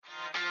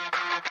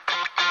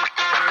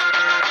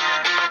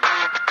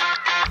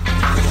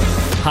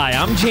Hi,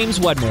 I'm James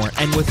Wedmore,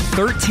 and with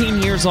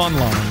 13 years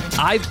online,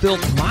 I've built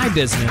my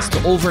business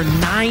to over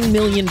 $9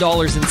 million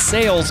in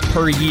sales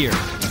per year.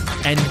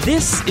 And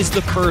this is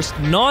the first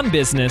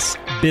non-business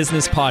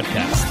business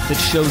podcast that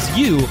shows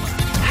you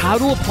how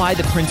to apply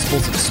the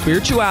principles of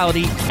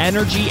spirituality,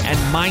 energy, and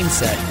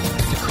mindset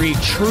to create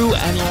true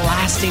and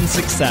lasting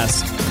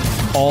success,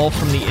 all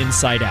from the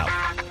inside out.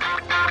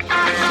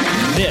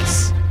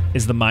 This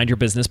is the Mind Your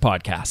Business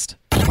podcast.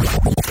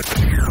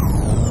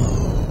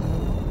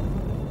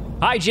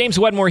 Hi, James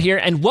Wedmore here,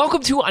 and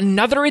welcome to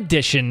another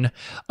edition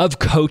of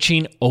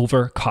Coaching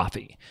Over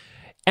Coffee.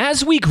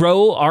 As we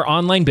grow our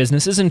online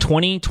businesses in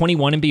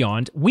 2021 and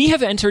beyond, we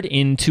have entered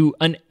into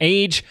an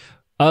age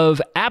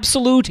of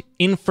absolute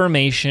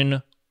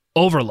information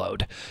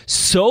overload.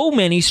 So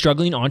many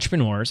struggling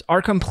entrepreneurs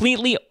are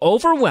completely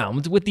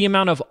overwhelmed with the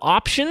amount of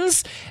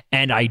options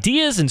and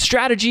ideas and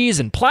strategies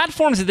and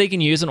platforms that they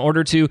can use in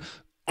order to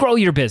grow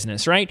your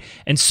business, right?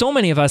 And so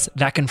many of us,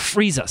 that can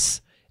freeze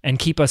us and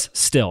keep us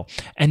still.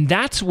 And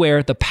that's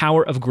where the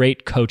power of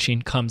great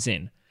coaching comes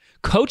in.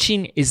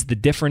 Coaching is the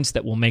difference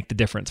that will make the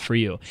difference for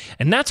you.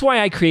 And that's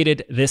why I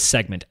created this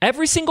segment.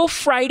 Every single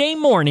Friday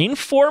morning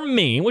for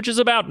me, which is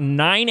about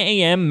 9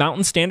 a.m.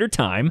 Mountain Standard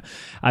Time,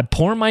 I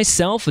pour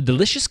myself a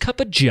delicious cup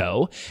of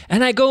joe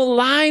and I go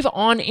live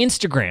on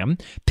Instagram,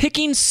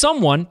 picking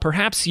someone,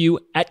 perhaps you,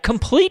 at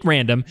complete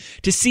random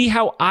to see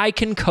how I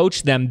can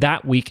coach them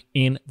that week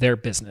in their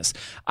business.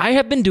 I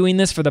have been doing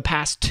this for the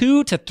past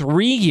 2 to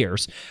 3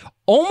 years,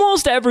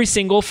 almost every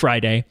single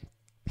Friday,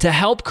 to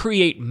help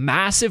create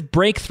massive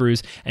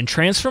breakthroughs and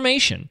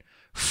transformation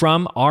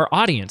from our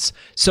audience.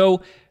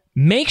 So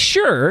make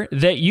sure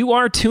that you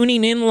are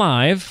tuning in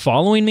live,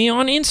 following me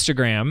on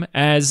Instagram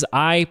as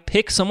I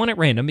pick someone at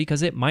random,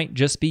 because it might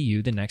just be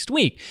you the next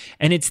week.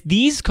 And it's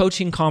these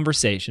coaching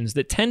conversations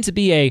that tend to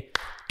be a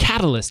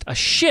catalyst, a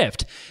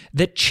shift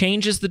that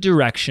changes the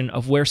direction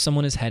of where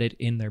someone is headed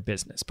in their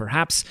business.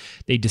 Perhaps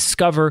they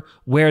discover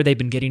where they've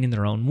been getting in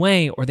their own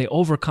way, or they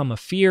overcome a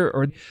fear,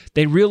 or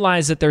they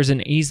realize that there's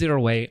an easier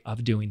way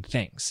of doing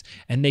things.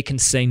 And they can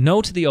say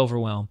no to the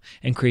overwhelm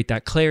and create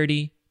that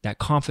clarity, that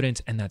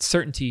confidence, and that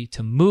certainty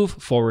to move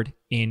forward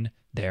in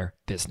their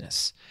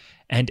business.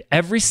 And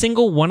every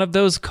single one of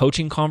those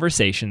coaching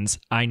conversations,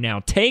 I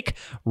now take,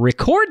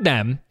 record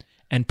them,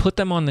 and put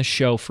them on the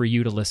show for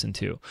you to listen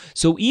to.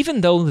 So even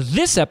though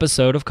this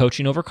episode of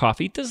Coaching Over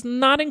Coffee does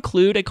not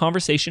include a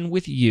conversation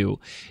with you,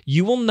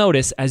 you will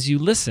notice as you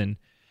listen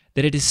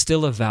that it is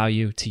still of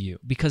value to you,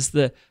 because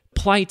the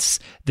plights,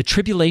 the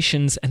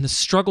tribulations, and the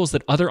struggles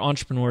that other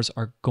entrepreneurs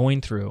are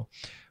going through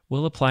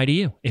will apply to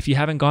you. If you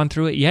haven't gone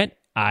through it yet,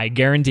 I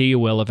guarantee you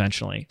will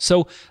eventually.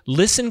 So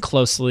listen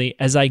closely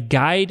as I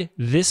guide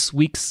this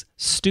week's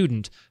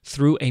student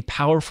through a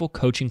powerful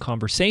coaching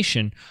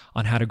conversation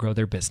on how to grow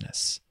their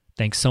business.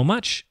 Thanks so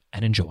much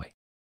and enjoy.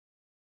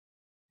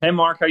 Hey,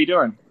 Mark, how you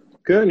doing?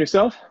 Good, and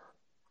yourself?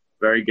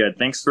 Very good.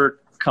 Thanks for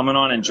coming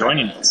on and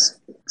joining us.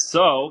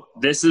 So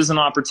this is an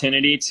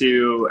opportunity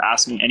to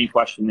ask me any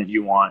question that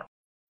you want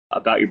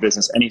about your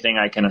business. Anything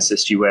I can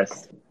assist you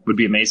with would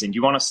be amazing. Do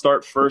you want to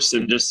start first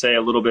and just say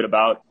a little bit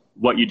about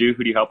what you do?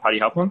 Who do you help? How do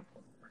you help them?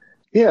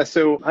 Yeah,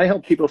 so I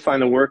help people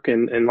find the work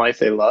and life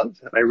they love.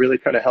 I really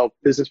try to help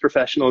business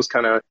professionals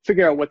kind of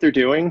figure out what they're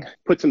doing,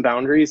 put some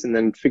boundaries, and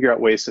then figure out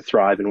ways to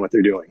thrive in what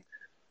they're doing.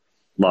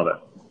 Love it.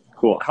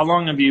 Cool. How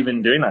long have you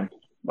been doing that?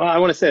 Well, I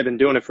want to say I've been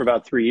doing it for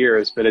about 3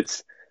 years, but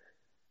it's,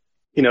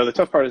 the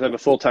tough part is I have a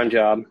full-time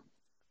job,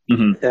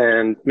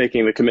 and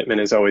making the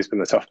commitment has always been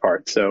the tough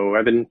part. So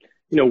I've been,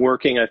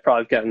 working. I've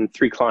probably gotten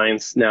 3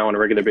 clients now on a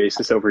regular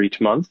basis over each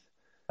month.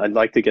 I'd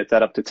like to get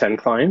that up to 10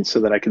 clients so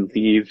that I can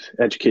leave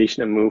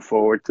education and move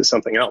forward to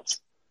something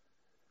else.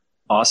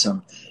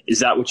 Awesome. Is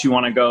that what you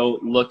want to go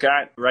look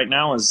at right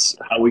now, is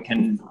how we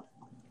can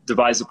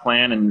devise a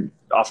plan and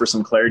offer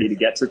some clarity to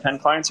get to 10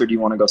 clients, or do you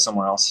want to go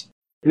somewhere else?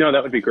 No,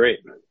 that would be great.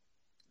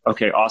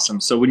 Okay,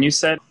 awesome. So when you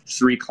said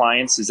 3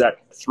 clients, is that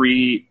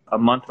 3 a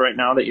month right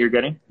now that you're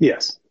getting?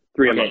 Yes,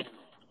 3 a month.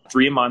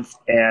 3 a month.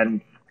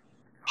 And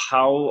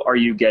how are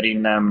you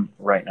getting them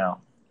right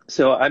now?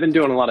 So I've been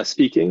doing a lot of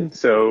speaking.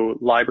 So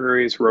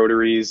libraries,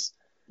 rotaries,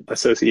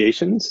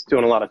 associations,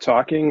 doing a lot of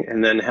talking,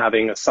 and then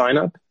having a sign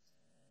up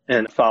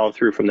and follow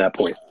through from that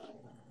point.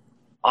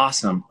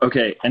 Awesome.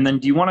 Okay. And then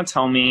do you want to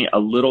tell me a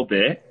little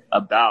bit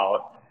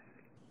about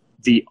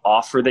the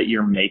offer that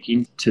you're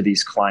making to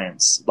these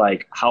clients?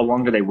 Like, how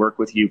long do they work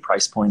with you,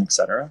 price point, et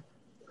cetera?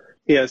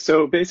 Yeah.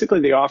 So basically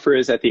the offer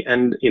is at the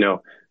end,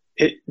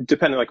 it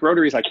depending, like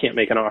rotaries, I can't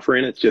make an offer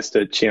in. It's just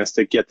a chance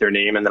to get their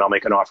name and then I'll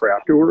make an offer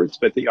afterwards.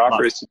 But the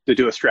offer is to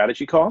do a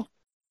strategy call.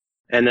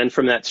 And then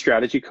from that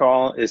strategy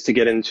call is to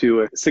get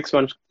into a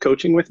 6-month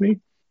coaching with me.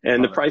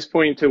 And the price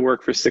point to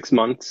work for 6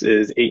 months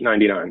is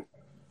 $8.99.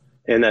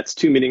 And that's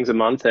 2 meetings a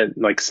month at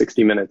like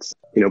 60 minutes,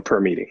 per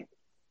meeting.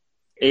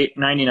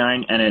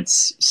 $8.99 and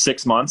it's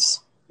 6 months?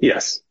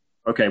 Yes.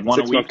 Okay. 1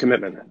 a week? 6-month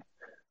commitment.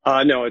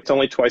 No, it's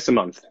only twice a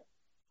month.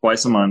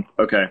 Twice a month.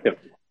 Okay. Yep.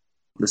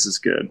 This is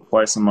good.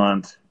 Twice a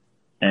month.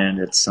 And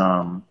it's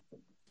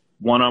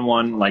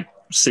one-on-one, like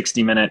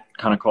 60-minute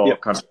kind of call,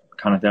 yep. kind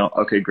kind of thing.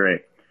 Okay,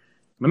 great.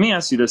 Let me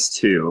ask you this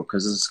too,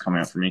 because this is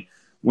coming up for me.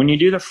 When you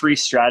do the free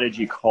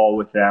strategy call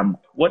with them,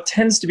 what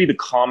tends to be the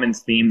common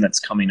theme that's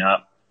coming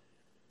up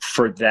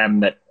for them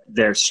that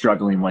they're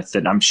struggling with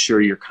that I'm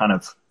sure you're kind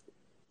of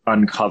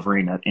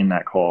uncovering in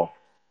that call?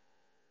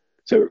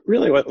 So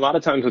really a lot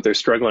of times what they're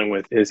struggling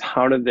with is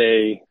how do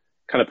they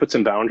kind of put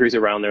some boundaries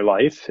around their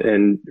life,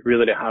 and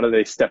really how do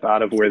they step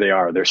out of where they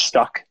are? They're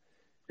stuck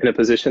in a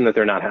position that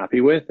they're not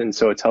happy with. And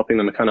so it's helping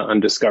them to kind of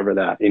undiscover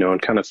that,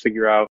 and kind of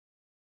figure out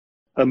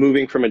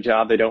moving from a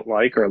job they don't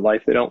like or a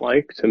life they don't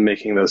like to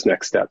making those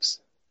next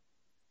steps.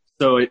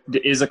 So it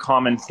is a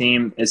common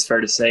theme, it's fair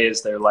to say,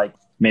 is they're like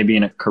maybe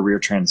in a career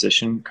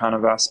transition kind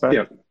of aspect?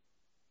 Yeah.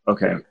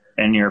 Okay.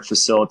 And you're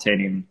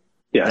facilitating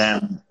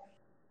them.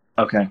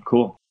 Okay,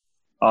 cool.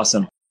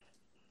 Awesome.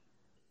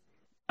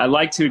 I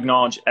like to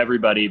acknowledge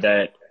everybody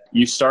that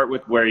you start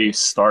with where you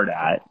start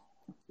at,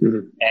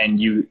 and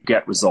you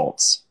get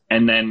results.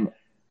 And then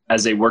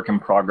as a work in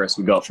progress,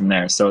 we go from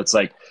there. So it's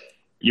like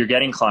you're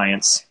getting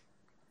clients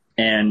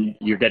and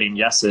you're getting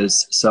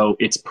yeses. So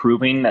it's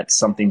proving that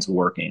something's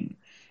working.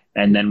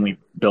 And then we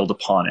build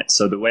upon it.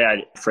 So the way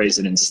I phrase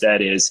it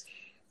instead is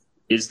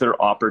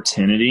there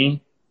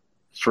opportunity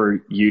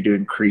for you to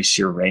increase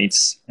your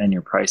rates and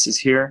your prices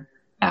here?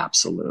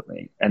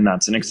 Absolutely. And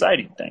that's an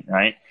exciting thing,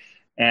 right?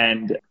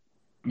 And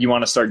you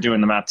want to start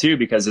doing the math too,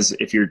 because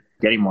if you're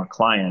getting more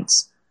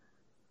clients,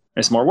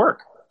 it's more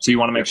work. So you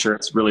want to make sure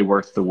it's really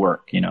worth the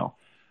work,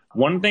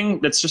 One thing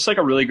that's just like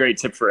a really great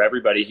tip for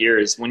everybody here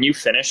is when you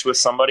finish with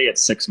somebody at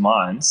 6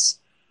 months,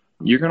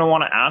 you're going to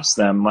want to ask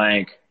them,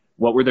 like,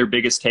 what were their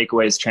biggest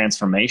takeaways,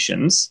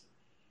 transformations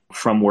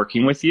from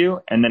working with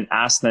you? And then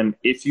ask them,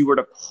 if you were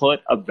to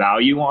put a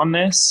value on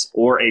this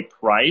or a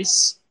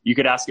price, you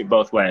could ask it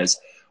both ways.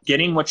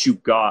 Getting what you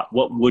got,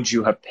 what would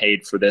you have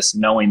paid for this,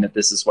 knowing that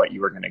this is what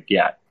you were going to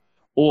get?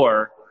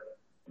 Or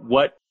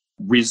what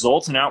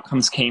results and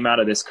outcomes came out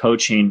of this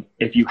coaching?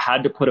 If you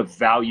had to put a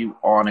value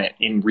on it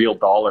in real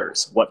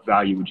dollars, what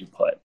value would you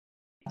put?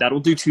 That'll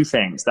do two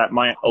things. That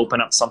might open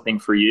up something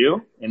for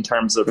you in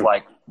terms of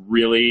like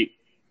really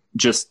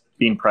just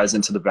being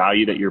present to the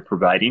value that you're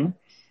providing,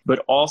 but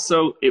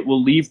also it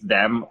will leave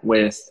them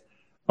with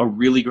a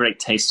really great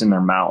taste in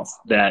their mouth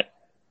that,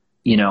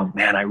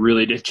 man, I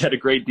really did get a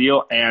great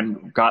deal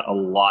and got a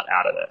lot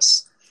out of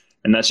this.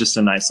 And that's just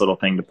a nice little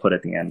thing to put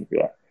at the end.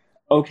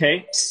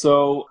 Okay,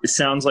 so it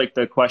sounds like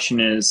the question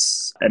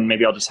is, and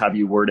maybe I'll just have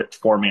you word it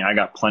for me. I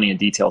got plenty of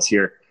details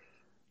here.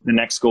 The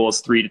next goal is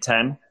 3 to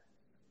 10?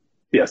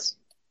 Yes.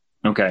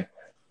 Okay.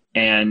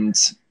 And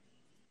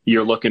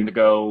you're looking to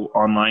go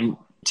online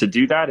to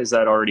do that? Is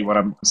that already what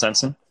I'm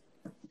sensing?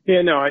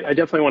 Yeah, no, I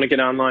definitely want to get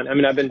online. I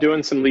mean, I've been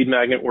doing some lead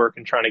magnet work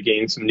and trying to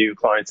gain some new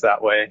clients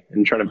that way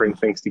and trying to bring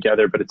things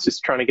together, but it's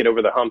just trying to get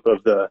over the hump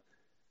of the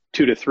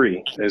 2 to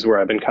 3 is where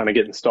I've been kind of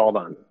getting stalled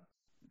on.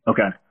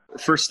 Okay.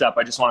 First step,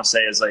 I just want to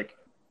say is like,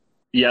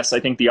 yes, I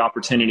think the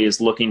opportunity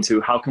is looking to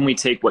how can we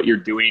take what you're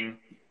doing,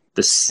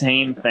 the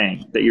same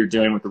thing that you're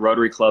doing with the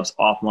Rotary Clubs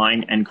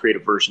offline, and create a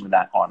version of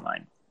that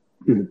online.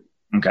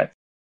 Mm-hmm. Okay.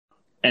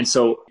 And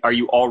so are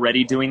you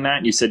already doing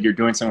that? You said you're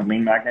doing some with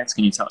lead magnets.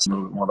 Can you tell us a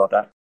little bit more about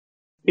that?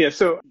 Yeah,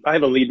 so I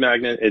have a lead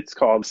magnet. It's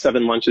called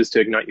 7 Lunches to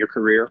Ignite Your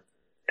Career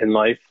in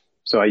Life.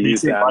 So I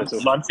use that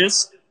as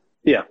lunches?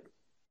 Yeah.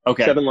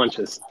 Okay. 7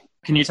 lunches.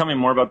 Can you tell me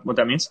more about what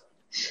that means?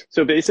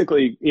 So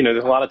basically,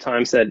 there's a lot of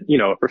times that,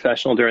 a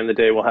professional during the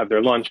day will have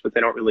their lunch, but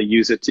they don't really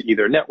use it to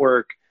either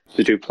network,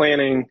 to do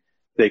planning.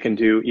 They can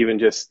do even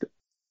just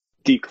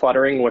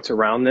decluttering what's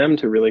around them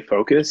to really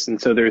focus.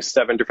 And so there's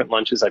 7 different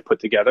lunches I put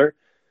together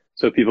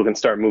so people can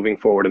start moving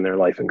forward in their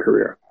life and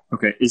career.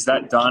 Okay. Is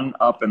that done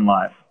up and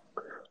live?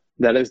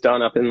 That is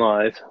done up and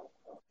live.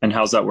 And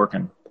how's that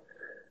working?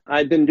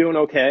 I've been doing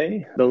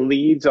okay. The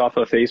leads off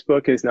of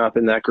Facebook has not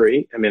been that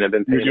great. I mean, I've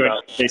been paying doing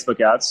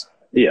Facebook ads?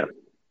 Yeah.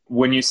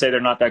 When you say they're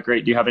not that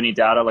great, do you have any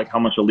data like how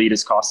much a lead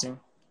is costing?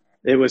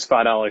 It was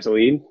 $5 a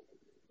lead.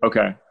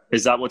 Okay.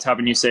 Is that what's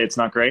having you say it's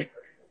not great?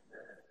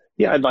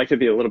 Yeah, I'd like to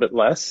be a little bit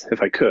less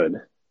if I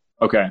could.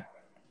 Okay.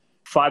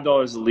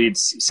 $5 a lead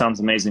sounds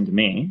amazing to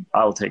me.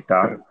 I'll take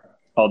that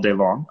all day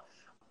long.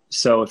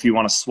 So if you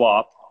want to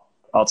swap,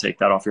 I'll take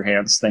that off your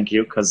hands. Thank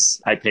you.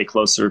 Because I pay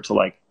closer to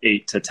like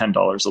 $8 to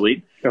 $10 a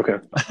lead.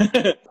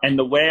 Okay. And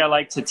the way I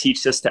like to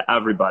teach this to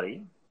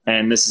everybody,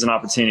 and this is an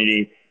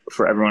opportunity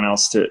for everyone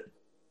else to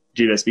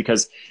do this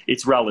because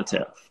it's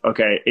relative.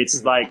 Okay.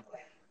 It's like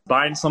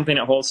buying something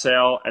at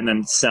wholesale and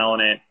then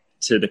selling it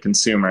to the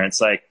consumer.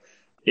 It's like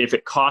if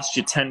it cost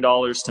you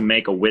 $10 to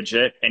make a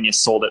widget and you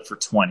sold it for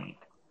 $20,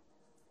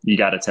 you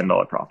got a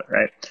 $10 profit,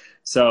 right?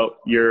 So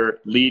your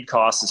lead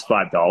cost is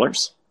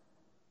 $5.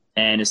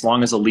 And as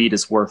long as a lead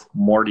is worth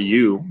more to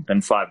you than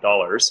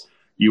 $5,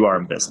 you are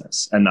in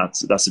business. And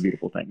that's a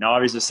beautiful thing. Now,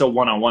 obviously, it's still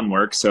one-on-one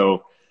work,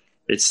 so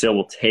it still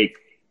will take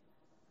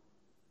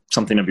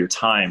something of your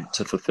time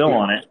to fulfill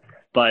on it.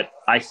 But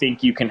I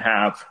think you can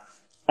have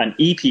an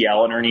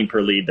EPL, an earning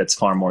per lead, that's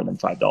far more than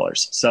 $5.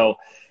 So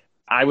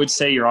I would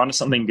say you're onto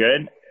something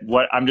good.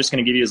 what I'm just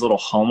going to give you as a little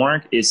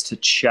homework is to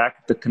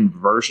check the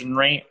conversion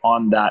rate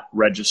on that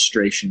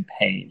registration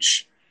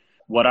page.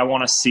 What I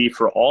want to see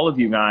for all of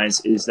you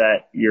guys is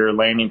that your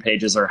landing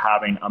pages are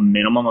having a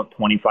minimum of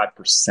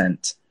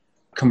 25%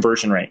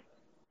 conversion rate,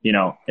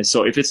 and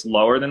so if it's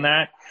lower than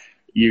that,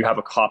 you have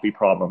a copy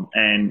problem.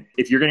 And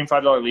if you're getting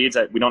 $5 leads,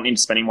 we don't need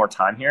to spend any more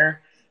time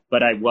here,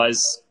 but I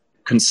was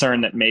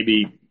concerned that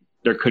maybe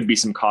there could be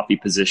some copy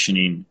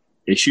positioning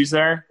issues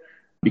there,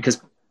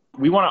 because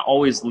we want to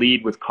always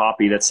lead with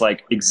copy that's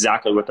like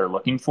exactly what they're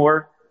looking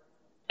for.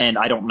 And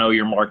I don't know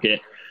your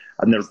market.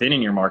 I've never been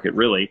in your market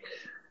really.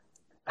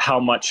 How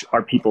much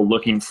are people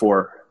looking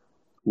for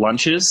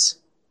lunches,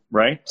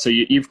 right? So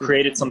you've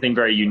created something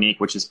very unique,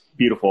 which is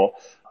beautiful.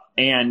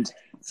 And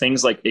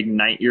things like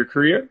Ignite Your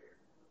Career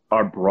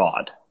are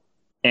broad.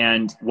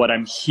 And what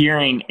I'm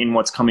hearing in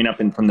what's coming up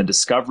from the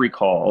discovery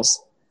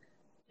calls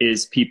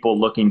is people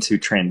looking to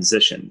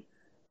transition.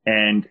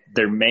 And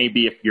there may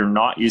be, if you're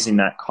not using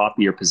that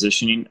copy or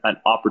positioning, an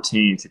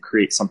opportunity to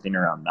create something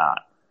around that.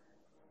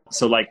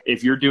 So like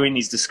if you're doing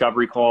these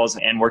discovery calls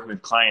and working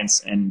with clients,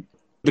 and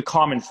the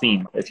common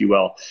theme, if you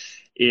will,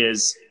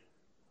 is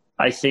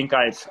I think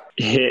I've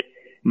hit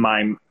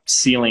my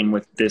ceiling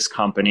with this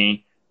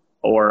company,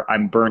 or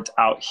I'm burnt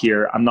out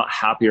here. I'm not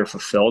happy or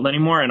fulfilled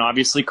anymore. And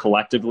obviously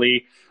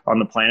collectively on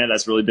the planet,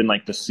 that's really been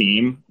like the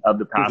theme of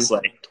the past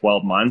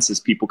 12 months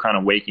is people kind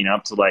of waking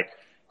up to like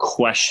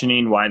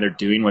questioning why they're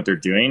doing what they're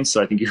doing.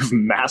 So I think you have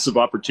massive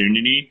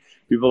opportunity.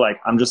 People are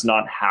like, I'm just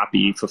not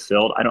happy,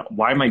 fulfilled.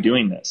 Why am I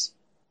doing this?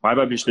 Why have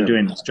I just been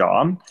doing this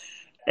job?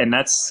 And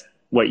that's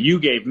what you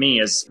gave me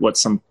is what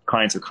some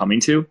clients are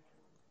coming to.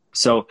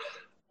 So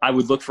I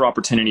would look for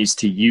opportunities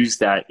to use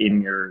that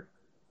in your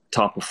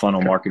top of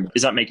funnel marketing.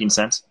 Is that making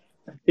sense?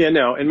 Yeah,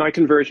 no. And my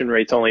conversion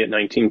rate's only at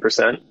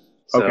 19%.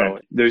 So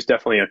there's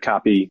definitely a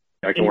copy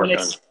I can work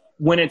on.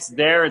 When it's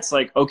there, it's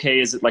like,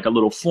 okay, is it like a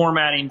little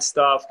formatting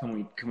stuff?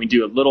 Can we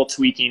do a little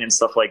tweaking and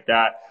stuff like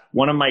that?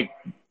 One of my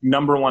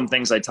number one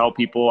things I tell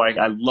people,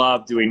 I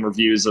love doing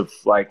reviews of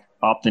like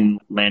opt-in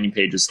landing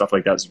pages, stuff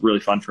like that. It's really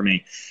fun for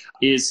me.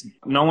 Is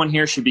no one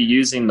here should be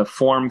using the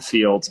form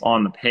fields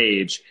on the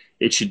page.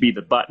 It should be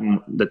the button,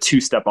 the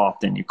two-step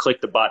opt-in. You click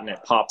the button, it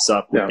pops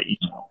up with the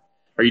email.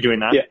 Are you doing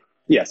that? Yeah.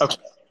 Yes. Okay.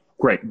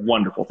 Great.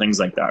 Wonderful. Things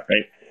like that,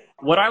 right?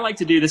 What I like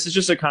to do, this is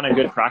just a kind of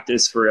good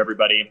practice for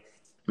everybody.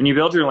 When you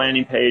build your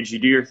landing page, you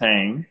do your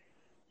thing.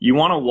 You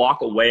want to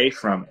walk away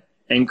from it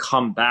and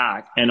come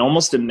back and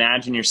almost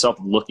imagine yourself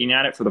looking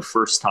at it for the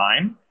first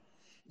time.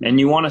 And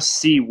you want to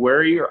see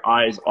where your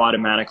eyes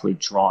automatically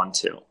drawn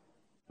to.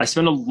 I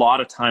spend a lot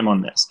of time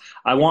on this.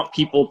 I want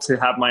people to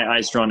have my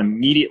eyes drawn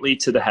immediately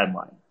to the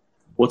headline.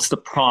 What's the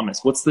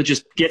promise?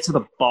 Just get to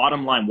the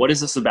bottom line. What is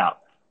this about?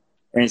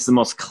 And it's the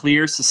most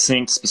clear,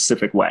 succinct,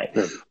 specific way.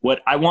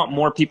 What I want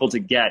more people to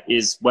get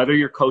is whether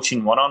you're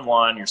coaching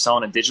one-on-one, you're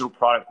selling a digital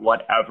product,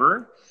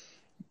 whatever,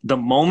 the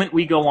moment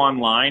we go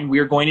online, we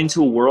are going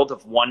into a world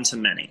of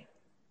one-to-many,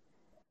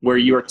 where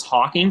you're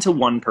talking to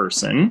one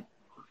person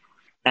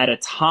at a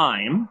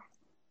time,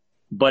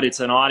 but it's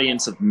an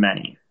audience of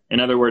many.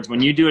 In other words,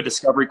 when you do a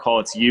discovery call,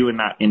 it's you and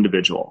that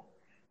individual.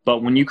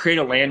 But when you create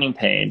a landing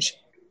page,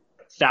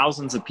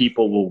 thousands of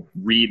people will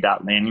read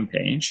that landing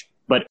page,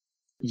 but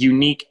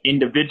unique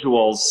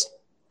individuals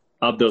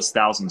of those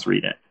thousands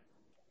read it.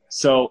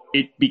 So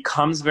it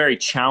becomes very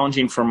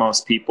challenging for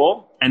most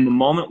people. And the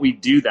moment we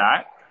do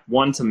that,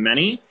 one to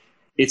many,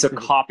 it's a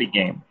copy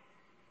game.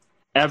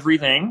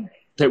 Everything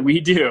that we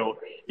do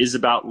is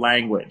about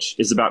language,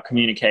 is about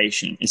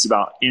communication, it's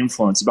about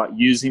influence, about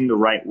using the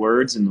right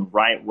words in the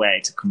right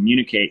way to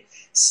communicate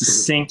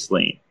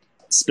succinctly,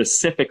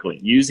 specifically,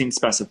 using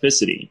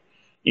specificity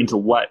into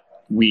what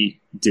we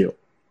do.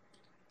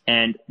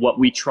 And what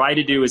we try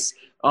to do is,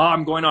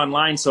 I'm going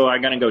online, so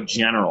I'm going to go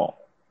general.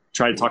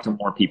 Try to talk to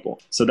more people.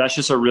 So that's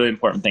just a really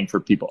important thing for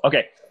people.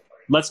 Okay,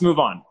 let's move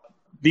on.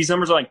 These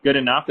numbers are like good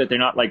enough that they're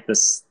not like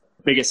this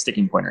biggest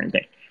sticking point or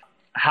anything.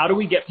 How do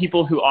we get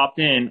people who opt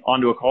in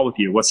onto a call with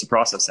you? What's the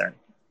process there?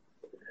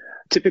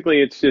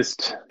 Typically, it's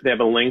just they have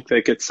a link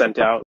that gets sent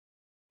out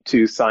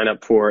to sign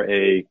up for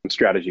a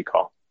strategy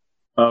call.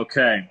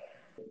 Okay.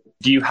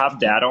 Do you have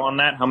data on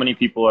that? How many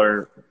people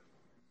are...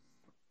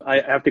 I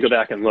have to go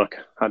back and look,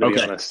 to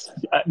be honest.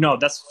 No,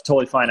 that's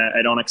totally fine.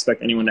 I don't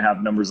expect anyone to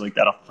have numbers like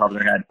that off the top of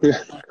their head.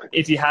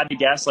 If you had to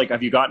guess, like,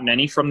 have you gotten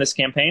any from this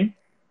campaign?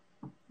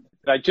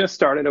 I just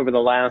started over the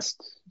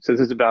last, so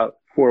this is about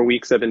 4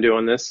 weeks I've been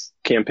doing this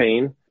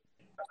campaign.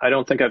 I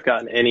don't think I've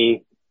gotten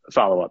any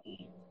follow-up.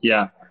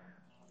 Yeah.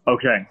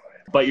 Okay.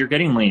 But you're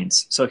getting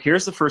leads. So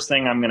here's the first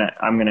thing I'm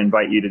gonna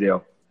invite you to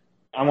do.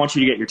 I want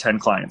you to get your 10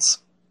 clients.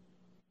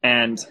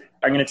 And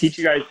I'm going to teach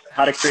you guys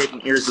how to create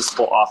an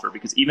irresistible offer,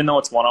 because even though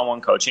it's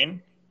one-on-one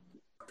coaching,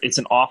 it's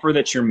an offer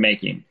that you're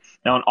making.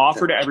 Now, an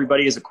offer to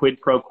everybody is a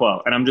quid pro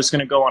quo. And I'm just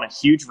going to go on a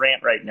huge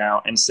rant right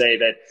now and say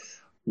that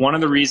one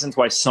of the reasons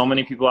why so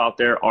many people out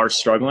there are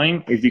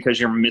struggling is because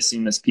you're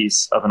missing this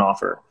piece of an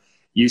offer.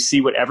 You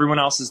see what everyone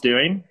else is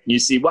doing. You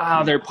see,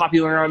 wow, they're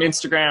popular on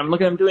Instagram.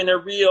 Look at them doing their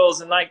reels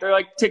and like they're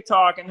like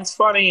TikTok and it's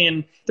funny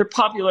and they're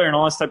popular and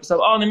all this type of stuff.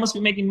 Oh, they must be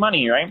making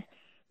money, right?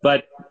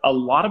 But a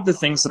lot of the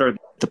things that are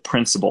the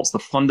principles, the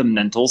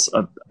fundamentals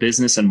of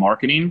business and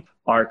marketing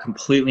are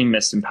completely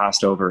missed and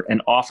passed over.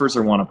 And offers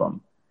are one of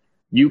them.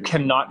 You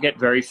cannot get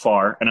very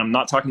far. And I'm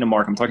not talking to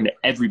Mark. I'm talking to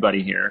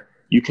everybody here.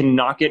 You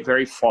cannot get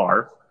very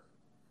far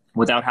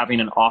without having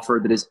an offer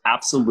that is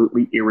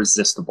absolutely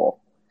irresistible.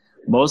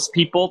 Most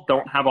people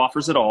don't have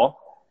offers at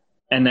all.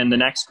 And then the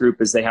next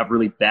group is they have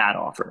really bad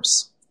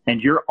offers.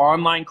 And your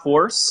online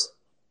course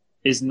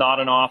is not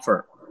an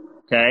offer.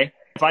 Okay.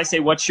 If I say,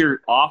 what's your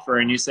offer?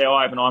 And you say, oh,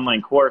 I have an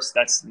online course.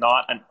 That's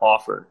not an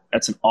offer.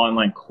 That's an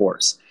online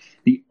course.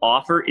 The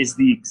offer is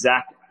the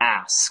exact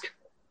ask.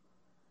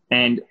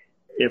 And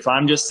if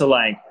I'm just to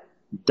like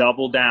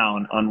double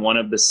down on one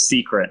of the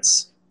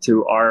secrets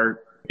to our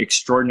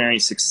extraordinary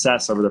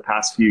success over the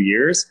past few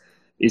years,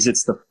 is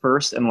it's the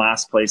first and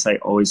last place I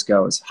always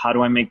go is how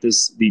do I make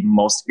this the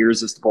most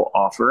irresistible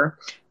offer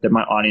that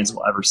my audience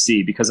will ever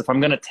see? Because if I'm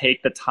going to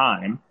take the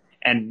time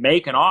and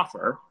make an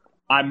offer,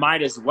 I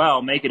might as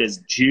well make it as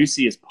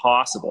juicy as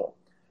possible.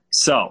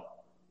 So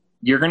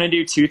you're going to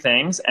do two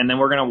things, and then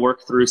we're going to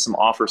work through some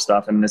offer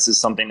stuff. And this is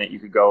something that you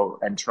could go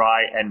and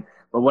try.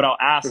 But what I'll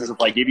ask is if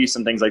I give you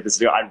some things like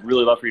this, I'd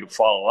really love for you to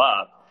follow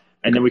up.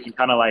 And then we can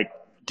kind of like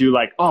do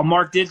like, oh,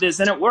 Mark did this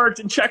and it worked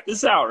and check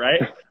this out,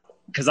 right?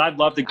 Because I'd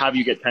love to have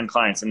you get 10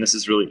 clients, and this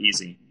is really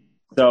easy.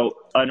 So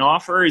an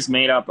offer is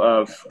made up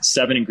of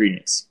 7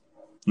 ingredients,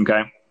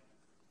 okay?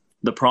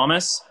 The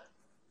promise,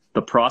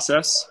 the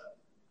process,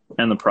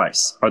 and the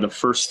price are the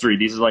first 3.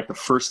 These are like the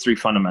first 3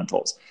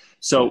 fundamentals.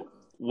 So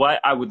what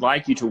I would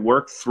like you to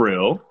work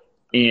through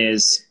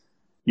is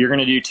you're going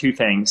to do 2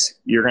 things.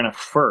 You're going to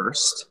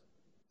first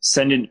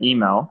send an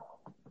email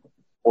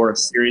or a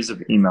series of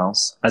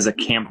emails as a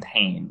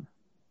campaign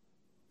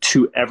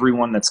to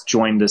everyone that's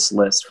joined this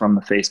list from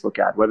the Facebook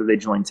ad, whether they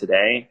joined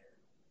today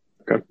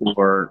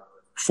or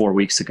 4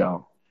 weeks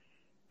ago.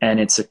 And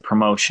it's a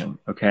promotion,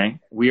 okay?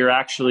 We are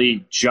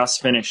actually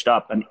just finished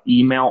up an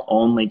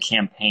email-only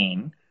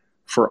campaign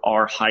for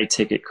our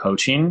high-ticket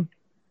coaching.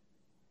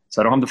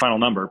 So I don't have the final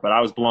number, but I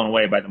was blown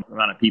away by the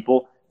amount of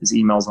people. Is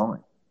emails only,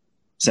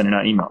 sending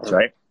out emails,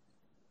 right?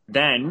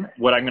 Then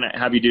what I'm going to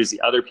have you do is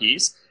the other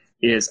piece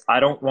is I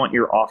don't want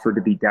your offer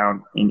to be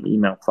down in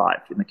email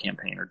 5 in the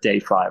campaign or day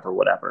 5 or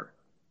whatever.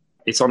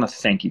 It's on the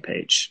thank you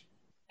page.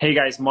 Hey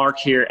guys, Mark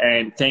here,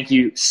 and thank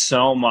you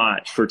so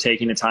much for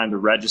taking the time to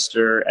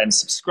register and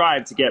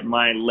subscribe to get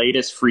my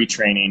latest free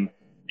training,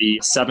 the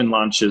 7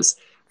 launches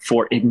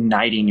for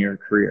igniting your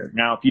career.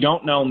 Now, if you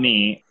don't know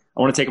me,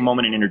 I want to take a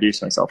moment and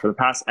introduce myself. For the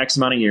past X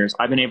amount of years,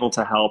 I've been able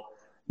to help,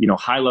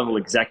 high-level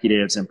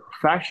executives and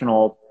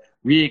professionals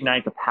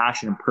reignite the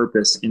passion and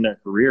purpose in their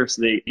career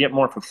so they get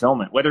more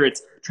fulfillment, whether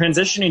it's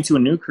transitioning to a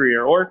new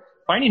career or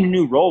finding a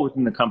new role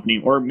within the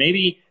company, or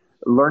maybe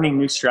learning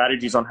new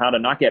strategies on how to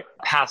not get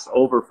passed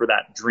over for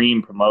that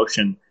dream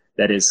promotion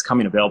that is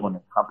coming available in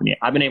the company.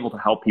 I've been able to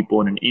help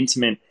people in an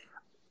intimate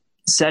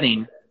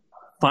setting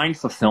find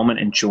fulfillment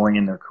and joy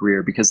in their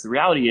career, because the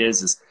reality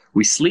is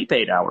we sleep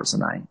 8 hours a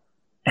night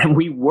and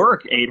we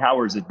work 8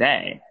 hours a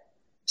day.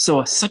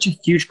 So such a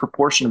huge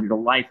proportion of your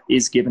life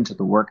is given to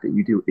the work that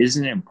you do.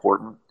 Isn't it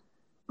important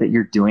that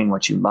you're doing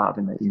what you love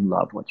and that you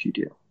love what you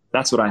do?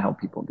 That's what I help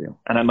people do.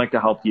 And I'd like to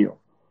help you.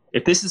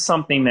 If this is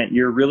something that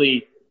you're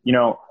really,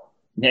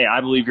 hey,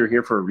 I believe you're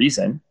here for a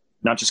reason,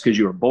 not just because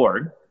you were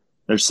bored.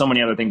 There's so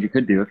many other things you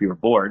could do if you were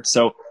bored.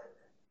 So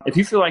if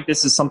you feel like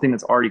this is something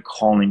that's already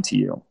calling to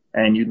you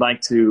and you'd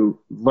like to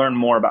learn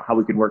more about how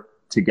we could work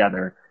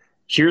together,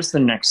 here's the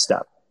next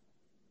step.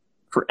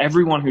 For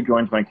everyone who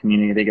joins my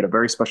community, they get a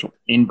very special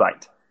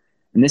invite.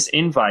 And this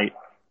invite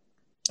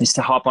is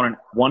to hop on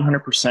a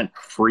 100%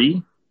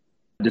 free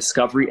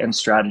discovery and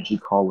strategy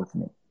call with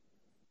me.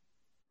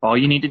 All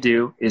you need to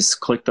do is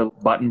click the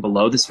button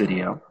below this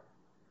video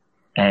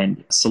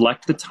and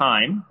select the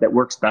time that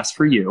works best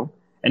for you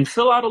and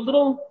fill out a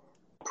little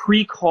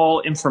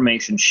pre-call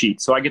information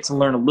sheet so I get to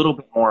learn a little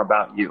bit more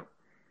about you.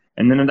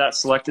 And then at that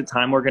selected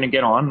time, we're going to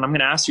get on and I'm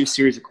going to ask you a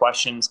series of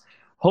questions,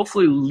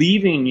 hopefully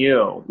leaving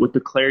you with the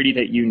clarity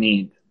that you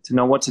need to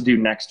know what to do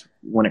next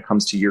when it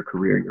comes to your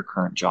career, your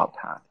current job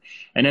path.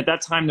 And at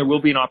that time, there will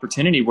be an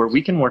opportunity where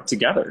we can work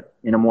together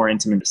in a more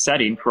intimate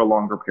setting for a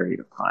longer period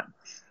of time.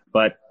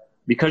 But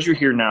because you're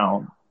here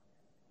now,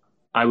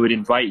 I would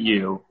invite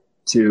you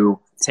to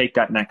take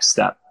that next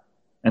step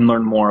and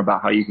learn more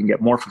about how you can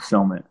get more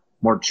fulfillment,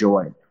 more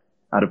joy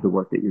out of the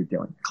work that you're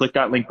doing. Click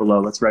that link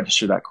below. Let's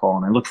register that call.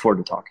 And I look forward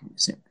to talking to you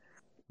soon.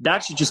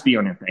 That should just be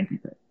on your thank you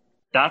page.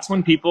 That's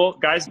when people,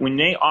 guys, when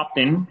they opt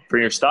in for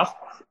your stuff,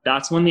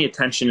 that's when the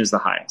attention is the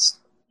highest.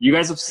 You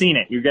guys have seen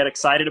it. You get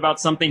excited about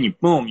something, you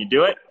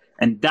do it.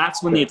 And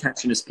that's when the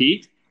attention is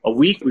peaked. A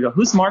week, we go,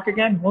 who's Mark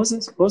again? What was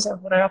this? What was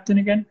that? What I opt in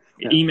again?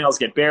 Yeah. Emails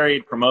get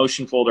buried,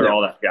 promotion folder,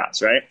 all that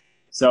gas, right?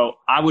 So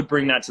I would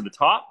bring that to the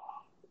top,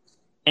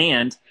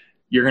 and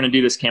you're going to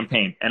do this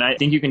campaign. And I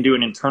think you can do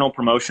an internal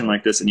promotion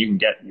like this and you can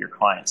get your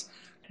clients.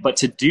 But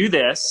to do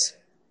this,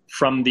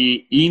 from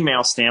the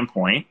email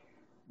standpoint,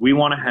 we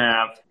want to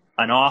have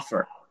an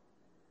offer,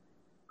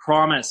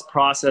 promise,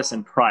 process,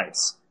 and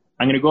price.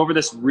 I'm going to go over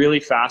this really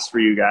fast for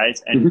you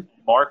guys. And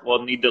Mark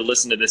will need to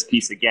listen to this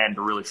piece again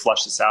to really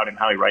flesh this out and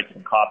how he writes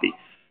in copy.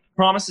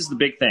 Promise is the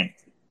big thing.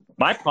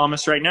 My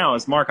promise right now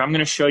is, Mark, I'm going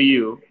to show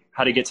you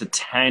how to get to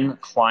 10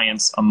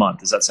 clients a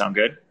month. Does that sound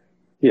good?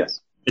 Yes.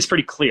 It's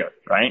pretty clear,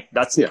 right?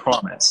 That's the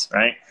promise,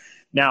 right?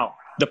 Now,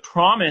 the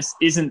promise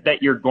isn't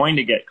that you're going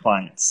to get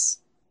clients.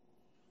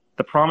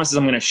 The promise is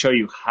I'm going to show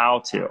you how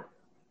to.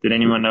 Did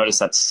anyone notice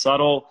that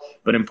subtle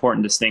but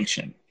important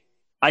distinction?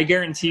 I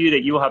guarantee you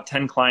that you will have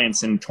 10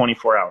 clients in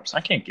 24 hours.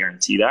 I can't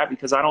guarantee that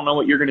because I don't know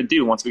what you're going to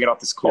do once we get off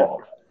this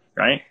call,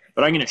 right?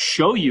 But I'm going to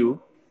show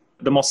you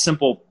the most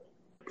simple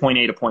point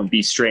A to point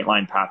B straight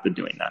line path to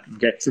doing that,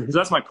 okay? So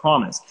that's my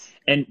promise.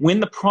 And when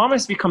the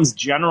promise becomes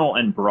general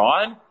and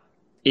broad,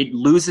 it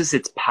loses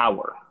its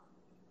power.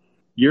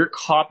 Your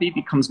copy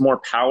becomes more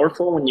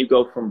powerful when you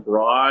go from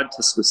broad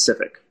to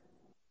specific.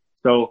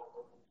 So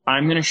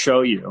I'm going to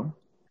show you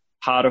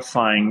how to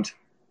find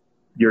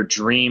your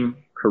dream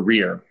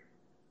career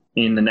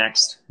in the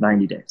next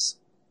 90 days.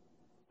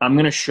 I'm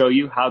going to show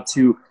you how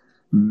to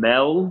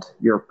meld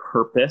your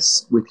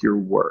purpose with your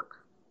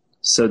work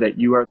so that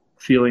you are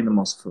feeling the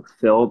most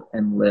fulfilled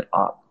and lit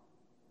up.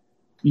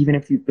 Even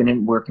if you've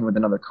been working with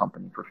another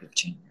company for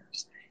 15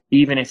 years,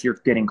 even if you're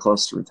getting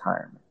close to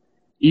retirement,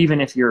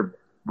 even if you're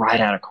right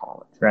out of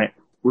college, right?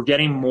 We're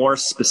getting more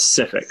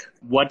specific.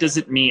 What does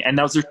it mean? And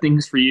those are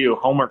things for you,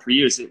 homework for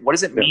you. Is what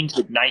does it mean to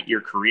ignite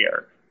your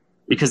career?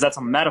 Because that's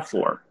a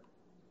metaphor.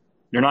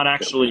 You're not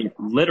actually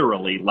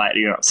literally,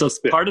 so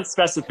part of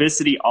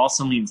specificity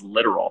also means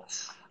literal.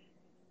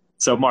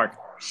 So Mark,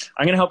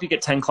 I'm going to help you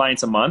get 10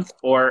 clients a month,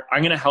 or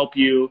I'm going to help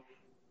you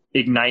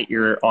ignite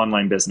your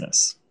online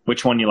business.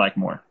 Which one do you like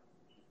more?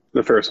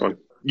 The first one.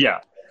 Yeah.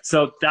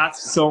 So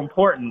that's so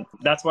important.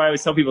 That's why I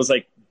always tell people, it's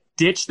like,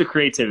 ditch the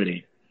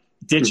creativity.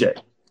 Ditch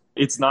it.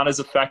 It's not as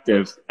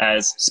effective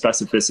as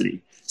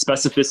specificity.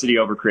 Specificity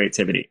over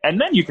creativity. And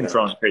then you can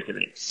throw in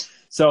creativity.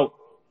 So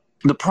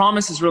the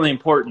promise is really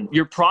important.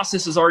 Your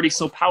process is already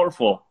so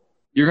powerful.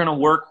 You're going to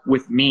work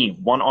with me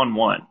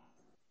one-on-one.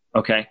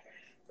 Okay?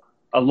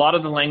 A lot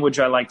of the language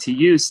I like to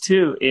use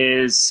too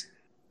is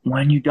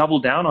when you double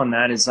down on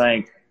that is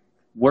like,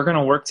 we're going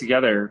to work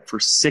together for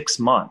 6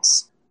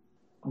 months.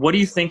 What do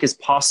you think is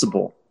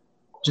possible?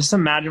 Just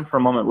imagine for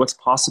a moment what's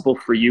possible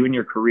for you in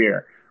your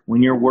career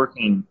when you're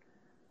working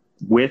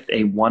with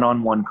a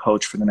one-on-one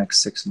coach for the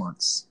next 6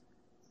 months.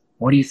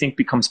 What do you think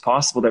becomes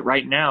possible that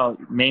right now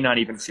may not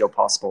even feel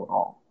possible at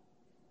all,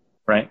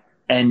 right?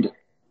 And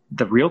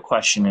the real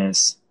question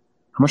is,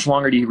 how much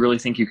longer do you really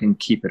think you can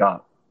keep it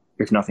up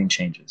if nothing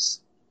changes,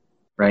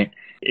 right?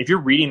 If you're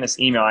reading this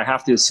email, I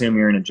have to assume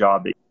you're in a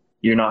job that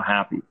you're not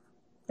happy.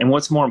 And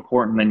what's more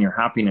important than your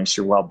happiness,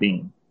 your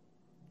well-being?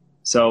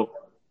 So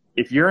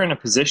if you're in a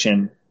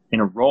position, in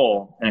a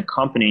role, in a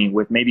company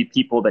with maybe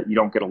people that you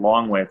don't get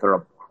along with, or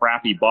a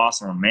crappy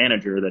boss or a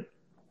manager that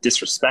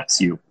disrespects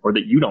you or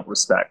that you don't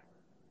respect,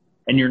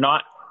 and you're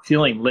not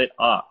feeling lit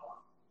up,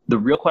 the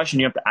real question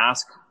you have to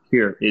ask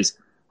here is,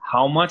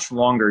 how much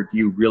longer do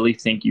you really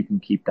think you can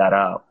keep that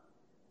up?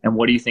 And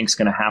what do you think is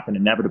going to happen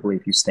inevitably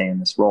if you stay in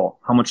this role?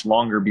 How much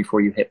longer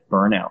before you hit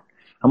burnout?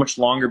 How much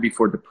longer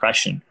before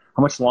depression?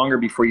 How much longer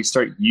before you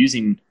start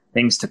using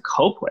things to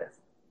cope with?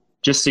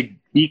 Just to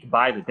eke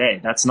by the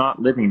day. That's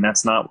not living.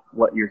 That's not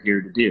what you're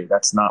here to do.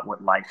 That's not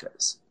what life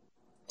is.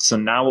 So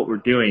now what we're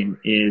doing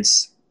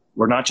is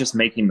we're not just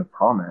making the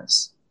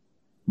promise,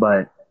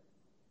 but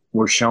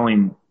we're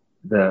showing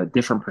the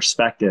different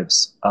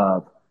perspectives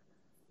of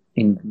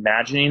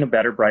imagining a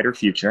better, brighter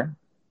future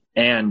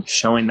and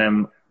showing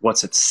them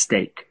what's at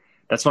stake.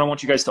 That's what I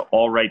want you guys to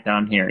all write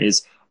down here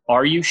is,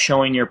 are you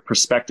showing your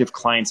prospective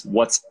clients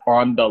what's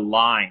on the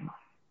line?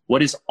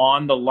 What is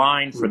on the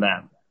line for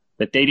them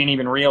that they didn't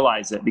even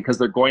realize it because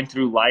they're going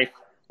through life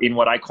in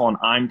what I call an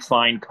I'm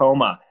fine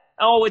coma.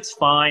 Oh, it's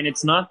fine.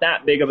 It's not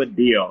that big of a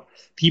deal.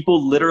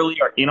 People literally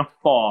are in a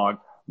fog,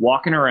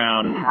 walking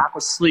around half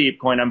asleep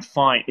going, I'm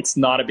fine. It's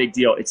not a big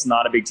deal. It's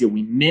not a big deal.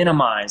 We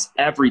minimize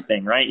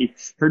everything, right?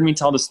 You've heard me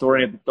tell the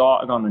story of the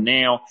dog on the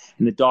nail,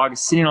 and the dog is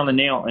sitting on the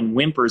nail and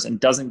whimpers and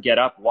doesn't get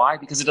up. Why?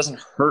 Because it doesn't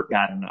hurt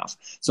bad enough.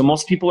 So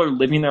most people are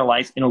living their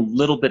life in a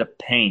little bit of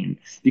pain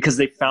because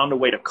they found a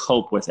way to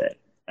cope with it.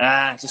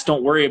 Just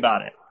don't worry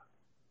about it.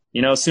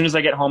 You know, as soon as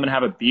I get home and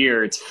have a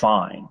beer, it's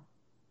fine.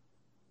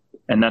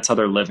 And that's how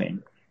they're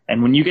living.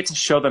 And when you get to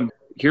show them,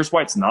 here's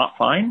why it's not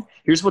fine,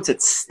 here's what's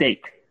at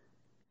stake,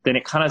 then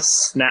it kind of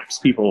snaps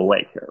people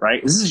awake here,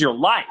 right? This is your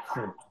life.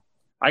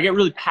 I get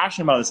really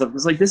passionate about this stuff.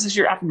 It's like, this is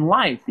your effing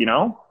life, you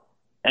know?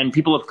 And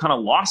people have kind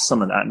of lost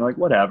some of that. And they're like,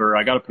 whatever,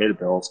 I got to pay the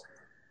bills.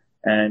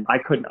 And I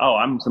couldn't,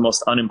 I'm the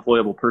most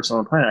unemployable person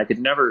on the planet. I could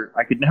never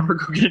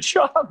go get a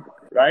job,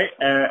 right?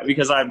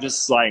 Because I'm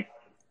just like,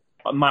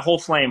 my whole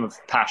flame of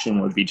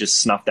passion would be just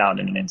snuffed out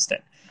in an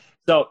instant.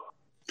 So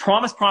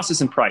promise, process,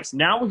 and price.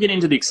 Now we'll get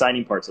into the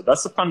exciting parts. So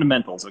that's the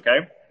fundamentals,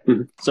 okay?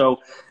 Mm-hmm. So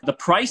the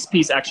price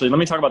piece, actually, let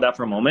me talk about that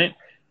for a moment.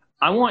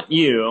 I want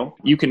you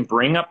can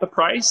bring up the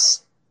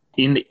price,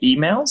 in the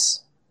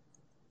emails,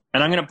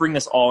 and I'm going to bring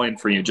this all in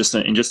for you in just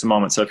a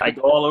moment. So if I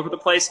go all over the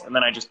place, and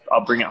then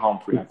I'll bring it home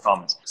for you, I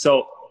promise.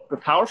 So the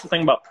powerful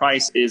thing about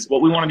price is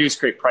what we want to do is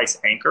create price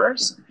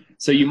anchors.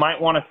 So you might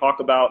want to talk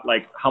about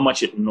like how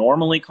much it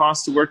normally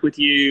costs to work with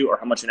you, or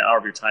how much an hour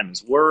of your time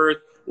is worth,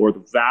 or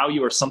the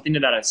value, or something to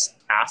that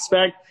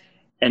aspect,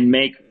 and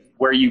make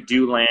where you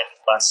do land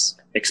less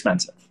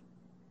expensive.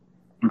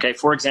 Okay.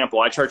 For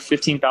example, I charge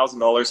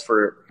 $15,000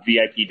 for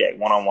VIP day,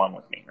 one-on-one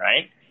with me,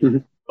 right? Mm-hmm.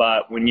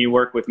 But when you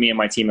work with me and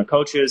my team of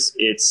coaches,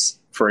 it's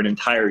for an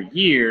entire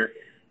year,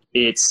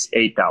 it's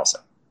 $8,000.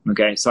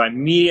 Okay. So I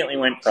immediately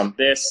went from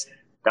this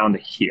down to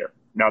here.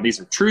 Now, these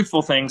are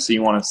truthful things, so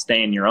you want to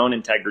stay in your own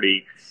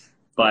integrity.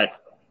 But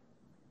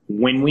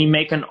when we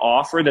make an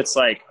offer that's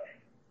like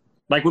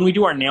when we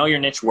do our Nail Your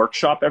Niche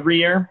workshop every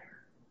year,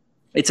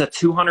 it's a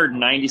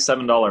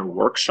 $297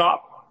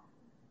 workshop.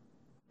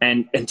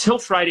 And until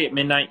Friday at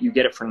midnight, you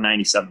get it for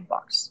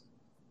 $97.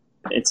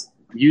 It's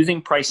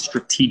using price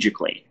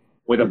strategically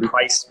with a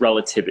price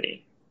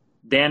relativity.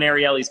 Dan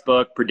Ariely's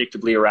book,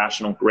 Predictably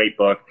Irrational, great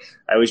book.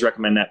 I always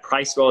recommend that.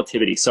 Price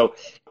relativity. So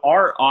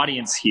our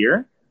audience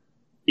here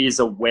is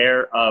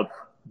aware of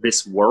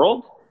this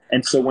world.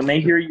 And so when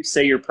they hear you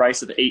say your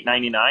price of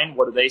 $8.99,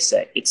 what do they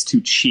say? It's too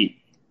cheap.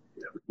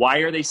 Why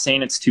are they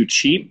saying it's too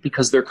cheap?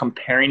 Because they're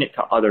comparing it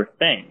to other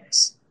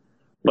things.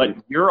 But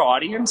your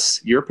audience,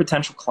 your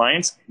potential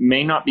clients,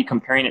 may not be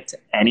comparing it to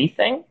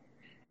anything,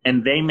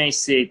 and they may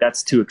say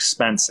that's too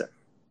expensive.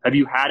 Have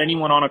you had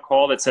anyone on a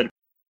call that said,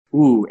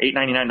 ooh,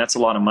 $8.99, that's a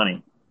lot of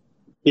money?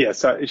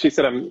 Yes. She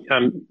said,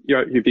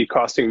 you'd be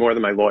costing more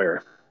than my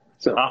lawyer.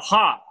 So.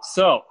 Aha.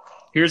 So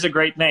here's a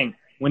great thing.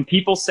 When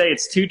people say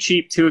it's too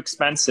cheap, too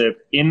expensive,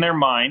 in their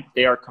mind,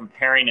 they are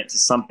comparing it to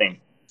something.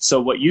 So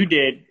what you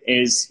did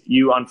is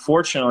you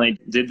unfortunately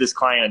did this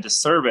client a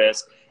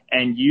disservice,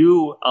 and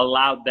you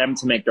allowed them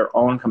to make their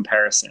own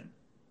comparison.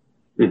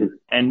 Mm-hmm.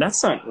 And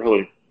that's not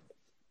really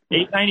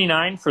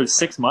 $8.99 for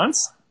 6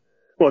 months.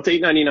 Well, it's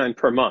 $8.99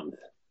 per month.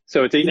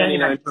 So it's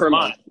 $8.99 per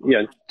month.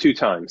 Yeah, 2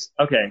 times.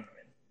 Okay.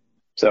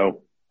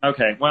 So.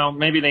 Okay. Well,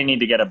 maybe they need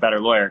to get a better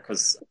lawyer,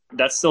 because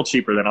that's still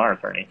cheaper than our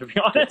attorney, to be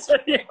honest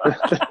with you.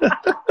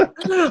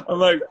 I'm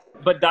like,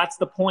 but that's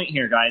the point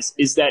here, guys,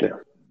 is that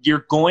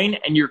you're going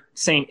and you're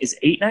saying, is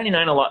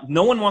 $8.99 a lot?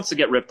 No one wants to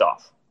get ripped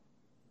off.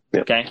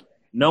 Yeah. Okay.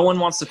 No one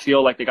wants to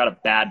feel like they got a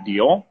bad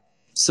deal.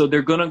 So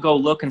they're going to go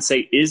look and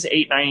say, is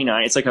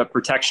 $8.99? It's like a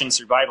protection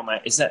survival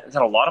net. Is that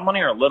a lot of money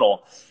or a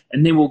little?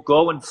 And they will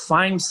go and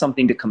find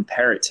something to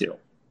compare it to.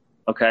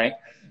 Okay.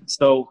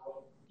 So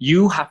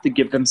you have to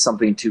give them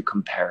something to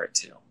compare it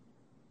to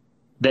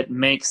that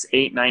makes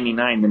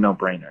 $8.99 the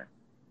no-brainer.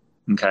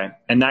 Okay.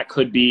 And that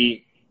could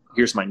be,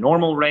 here's my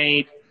normal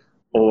rate,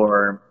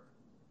 or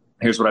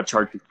here's what I've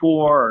charged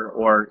before,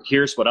 or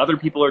here's what other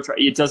people are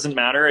charging. It doesn't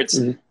matter.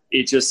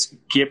 It just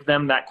give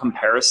them that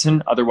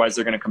comparison. Otherwise,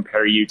 they're going to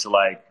compare you to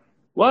like,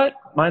 what?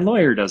 My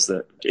lawyer does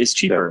that. It's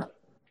cheaper. Yeah.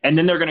 And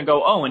then they're going to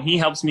go, oh, and he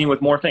helps me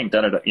with more things.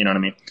 Da, da, da. You know what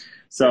I mean?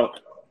 So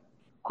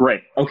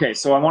great. Okay.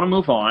 So I want to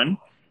move on.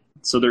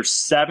 So there's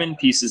 7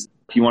 pieces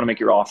if you want to make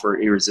your offer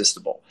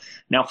irresistible.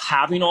 Now,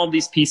 having all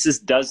these pieces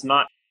does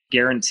not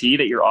guarantee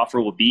that your offer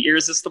will be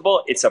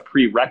irresistible. It's a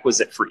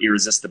prerequisite for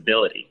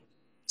irresistibility.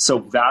 So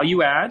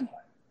value add,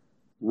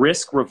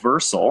 risk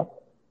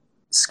reversal,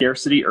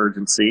 scarcity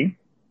urgency,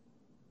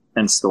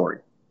 and story.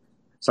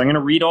 So I'm going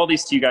to read all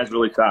these to you guys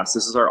really fast.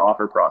 This is our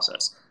offer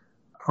process.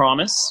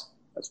 Promise,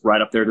 that's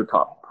right up there at the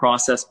top.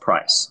 Process,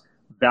 price.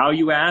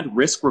 Value add,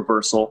 risk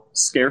reversal,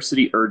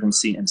 scarcity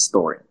urgency, and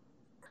story.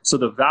 So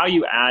the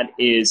value add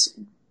is,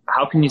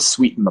 how can you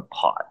sweeten the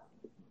pot?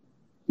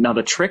 Now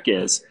the trick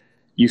is,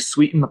 you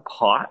sweeten the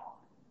pot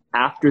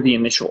after the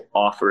initial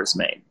offer is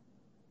made.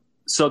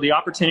 So the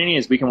opportunity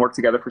is we can work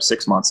together for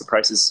 6 months. The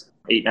price is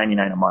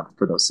 $8.99 a month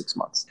for those 6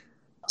 months.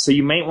 So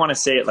you may want to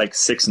say it like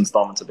 6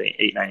 installments of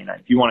 $8.99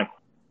 if you want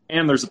to.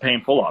 And there's a pay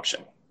in full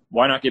option.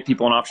 Why not give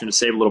people an option to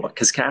save a little bit?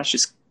 Because cash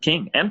is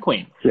king and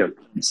queen. Yeah.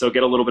 So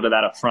get a little bit of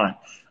that up front.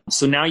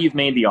 So now you've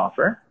made the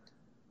offer,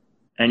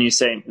 and you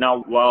say,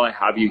 now while I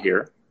have you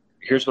here,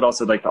 here's what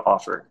else I'd like to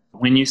offer.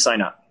 When you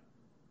sign up,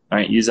 all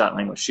right, use that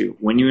language too.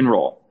 When you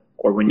enroll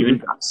or when you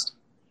invest,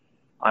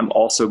 I'm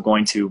also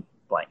going to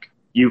blank.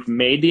 You've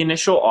made the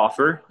initial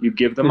offer. You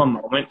give them a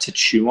moment to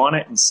chew on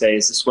it and say,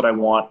 is this what I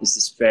want? Is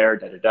this fair?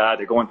 Da, da, da.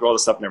 They're going through all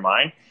this stuff in their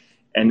mind.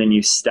 And then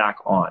you stack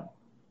on.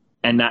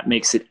 And that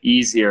makes it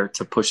easier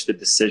to push the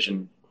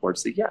decision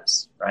towards the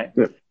yes, right?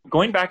 Yeah.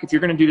 Going back, if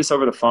you're going to do this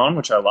over the phone,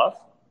 which I love,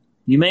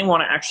 you may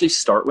want to actually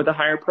start with a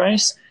higher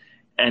price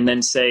and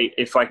then say,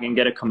 if I can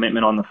get a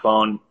commitment on the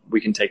phone,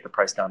 we can take the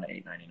price down to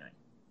 $8.99.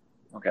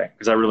 Okay?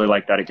 Because I really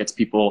like that. It gets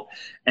people,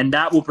 and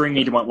that will bring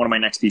me to one of my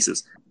next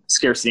pieces,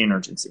 scarcity and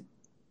urgency.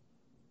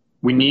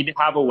 We need to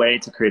have a way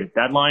to create a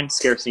deadline,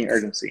 scarcity, and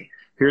urgency.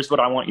 Here's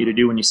what I want you to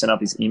do when you send out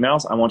these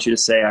emails. I want you to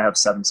say, I have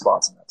 7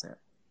 spots, and that's it.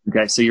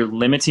 Okay, so you're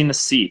limiting the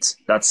seats.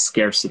 That's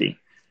scarcity.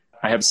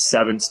 I have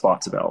 7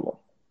 spots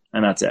available,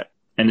 and that's it.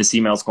 And this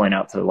email is going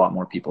out to a lot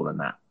more people than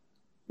that.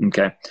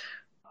 Okay.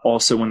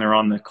 also when they're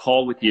on the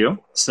call with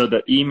you. So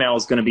the email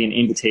is going to be an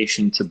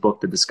invitation to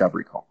book the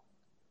discovery call.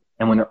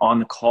 And when they're on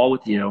the call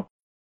with you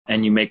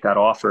and you make that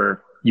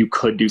offer, you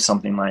could do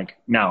something like,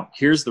 now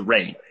here's the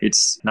rate.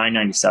 It's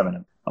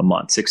 $997 a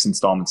month, 6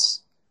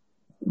 installments,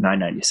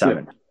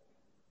 $997. Yeah.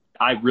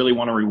 I really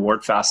want to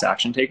reward fast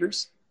action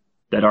takers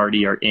that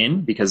already are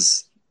in,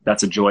 because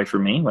that's a joy for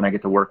me when I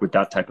get to work with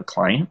that type of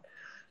client.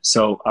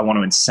 So I want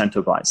to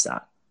incentivize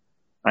that.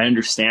 I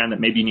understand that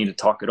maybe you need to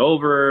talk it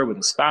over with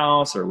a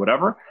spouse or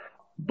whatever,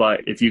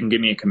 but if you can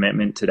give me a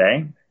commitment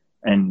today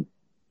and,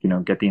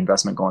 get the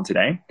investment going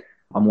today,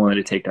 I'm willing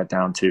to take that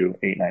down to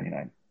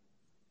 $899.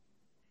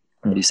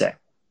 What do you say?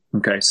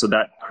 Okay. So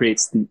that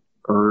creates the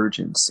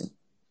urgency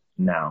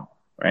now,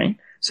 right?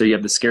 So you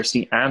have the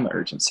scarcity and the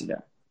urgency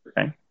there.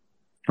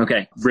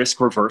 Okay. Risk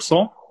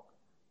reversal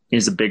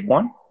is a big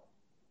one.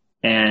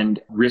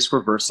 And risk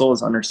reversal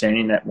is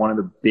understanding that one of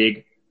the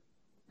big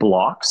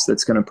blocks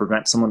that's going to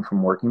prevent someone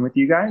from working with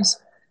you guys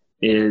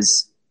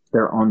is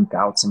their own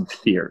doubts and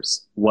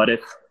fears. What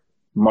if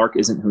Mark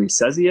isn't who he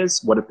says he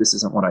is? What if this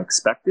isn't what I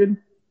expected?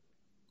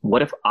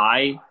 What if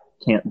I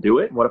can't do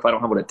it? What if I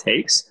don't have what it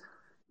takes?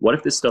 What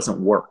if this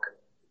doesn't work?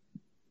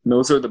 And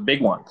those are the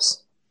big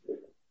ones,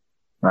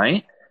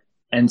 right?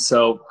 And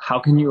so how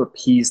can you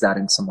appease that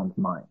in someone's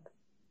mind?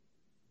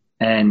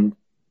 And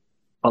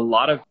a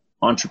lot of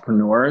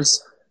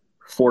entrepreneurs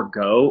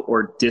forego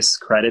or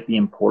discredit the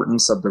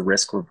importance of the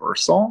risk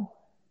reversal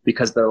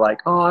because they're like,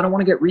 oh, I don't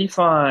want to get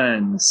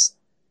refunds.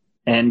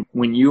 And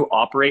when you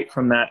operate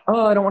from that,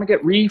 oh, I don't want to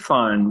get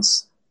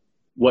refunds,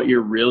 what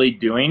you're really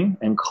doing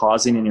and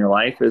causing in your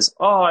life is,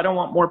 oh, I don't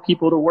want more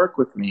people to work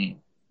with me,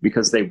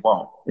 because they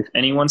won't. If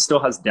anyone still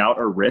has doubt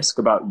or risk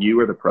about you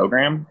or the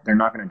program, they're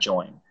not going to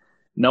join.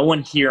 No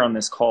one here on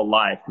this call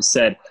live has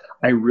said,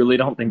 I really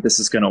don't think this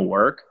is going to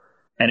work,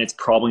 and it's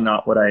probably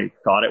not what I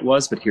thought it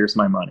was, but here's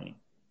my money.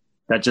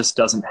 That just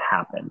doesn't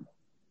happen.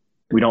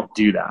 We don't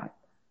do that.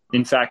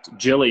 In fact,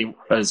 Jilly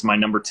is my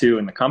number 2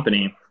 in the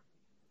company,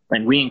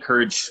 and we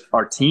encourage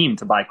our team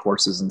to buy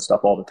courses and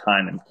stuff all the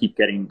time and keep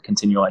getting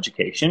continual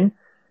education.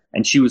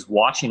 And she was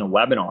watching a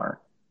webinar,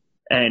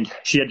 and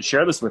she had to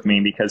share this with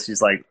me because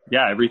she's like,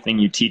 yeah, everything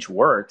you teach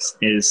works.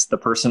 Is the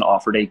person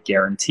offered a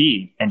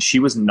guarantee, and she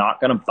was not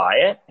going to buy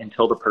it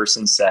until the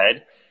person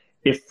said,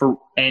 if for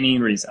any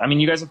reason, I mean,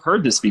 you guys have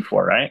heard this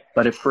before, right?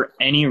 But if for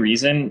any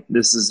reason,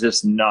 this is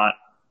just not,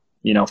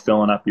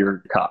 filling up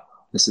your cup,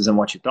 this isn't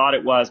what you thought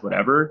it was,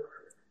 whatever,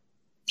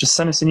 just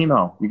send us an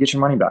email. You get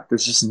your money back.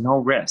 There's just no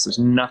risk. There's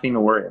nothing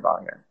to worry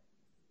about here,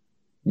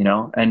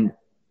 and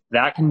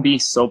that can be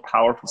so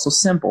powerful, so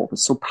simple, but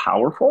so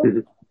powerful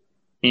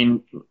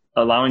in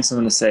allowing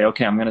someone to say,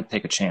 okay, I'm going to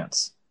take a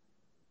chance.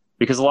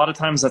 Because a lot of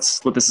times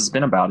that's what this has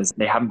been about, is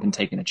they haven't been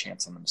taking a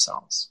chance on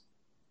themselves.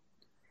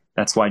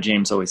 That's why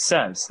James always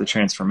says the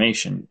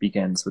transformation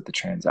begins with the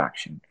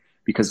transaction.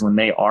 Because when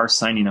they are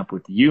signing up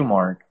with you,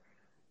 Mark,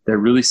 they're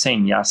really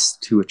saying yes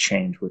to a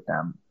change with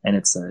them. And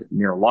it's a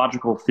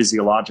neurological,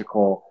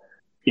 physiological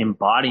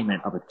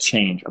embodiment of a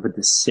change, of a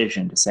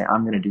decision to say,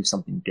 I'm going to do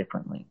something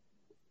differently.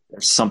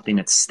 There's something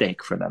at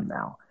stake for them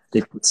now.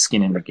 They put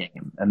skin in the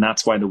game. And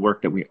that's why the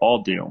work that we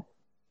all do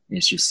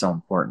is just so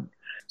important.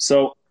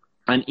 So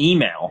an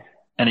email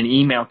and an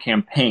email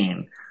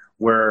campaign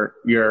where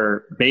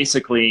you're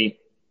basically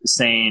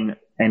saying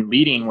and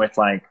leading with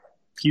like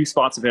few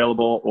spots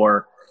available,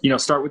 or,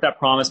 start with that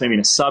promise, maybe in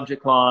a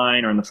subject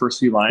line or in the first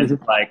few lines,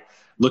 like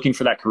looking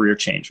for that career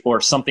change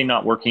or something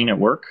not working at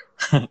work.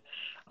 I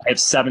have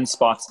 7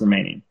 spots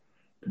remaining.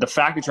 The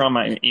fact that you're on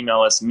my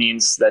email list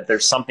means that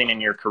there's something in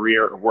your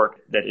career or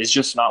work that is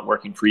just not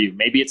working for you.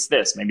 Maybe it's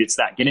this, maybe it's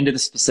that. Get into the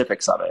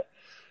specifics of it.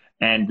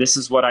 And this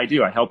is what I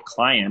do. I help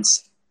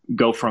clients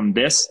go from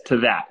this to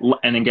that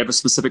and then give a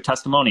specific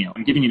testimonial.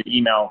 I'm giving you the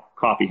email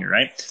copy here,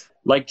 right?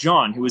 Like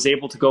John, who was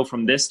able to go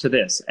from this to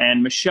this,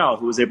 and Michelle,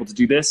 who was able to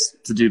do this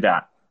to do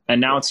that. And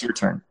now it's your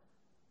turn.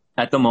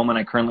 At the moment,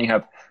 I currently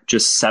have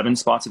just 7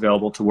 spots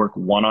available to work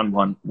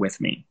one-on-one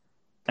with me.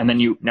 And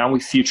then now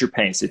we future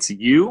pace. It's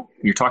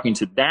you're talking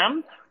to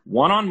them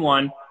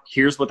one-on-one.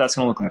 Here's what that's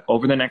going to look like.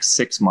 Over the next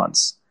 6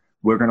 months,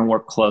 we're going to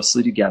work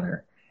closely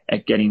together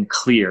at getting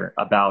clear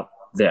about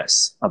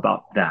this,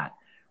 about that,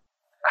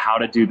 how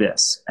to do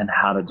this and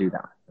how to do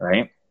that,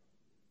 right?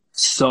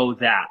 So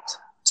that,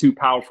 2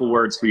 powerful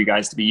words for you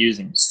guys to be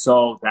using.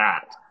 So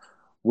that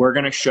we're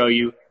going to show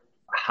you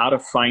how to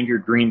find your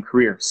dream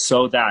career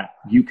so that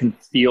you can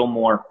feel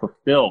more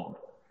fulfilled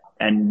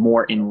and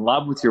more in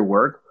love with your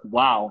work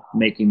while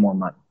making more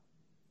money.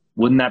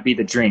 Wouldn't that be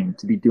the dream?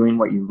 To be doing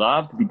what you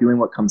love, to be doing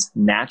what comes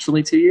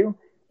naturally to you,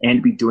 and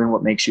to be doing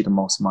what makes you the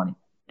most money.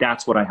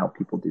 That's what I help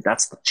people do.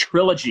 That's the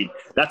trilogy.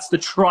 That's the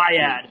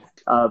triad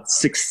of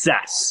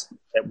success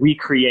that we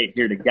create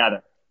here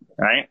together,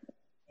 right?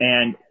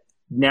 And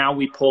now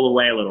we pull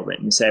away a little bit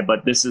and say,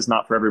 but this is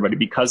not for everybody.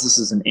 Because this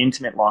is an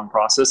intimate, long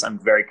process, I'm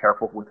very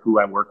careful with who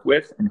I work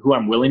with and who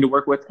I'm willing to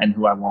work with and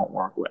who I won't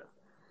work with.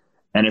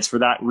 And it's for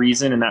that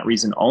reason and that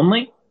reason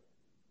only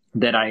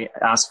that I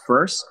ask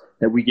first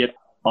that we get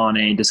on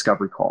a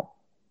discovery call.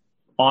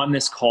 on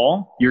this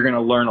call, you're going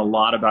to learn a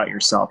lot about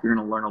yourself. You're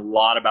going to learn a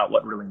lot about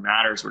what really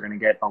matters. We're going to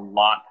get a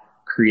lot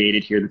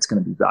created here that's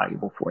going to be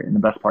valuable for you. And the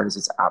best part is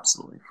it's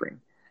absolutely free.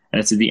 And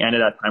it's at the end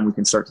of that time we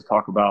can start to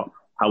talk about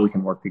how we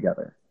can work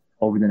together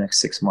over the next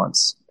 6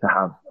 months to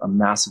have a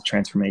massive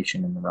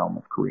transformation in the realm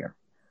of career.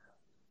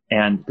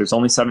 And there's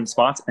only 7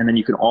 spots. And then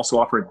you can also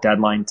offer a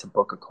deadline to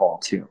book a call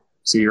too.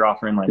 So you're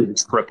offering like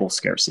triple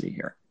scarcity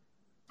here.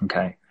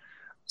 Okay.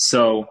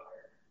 So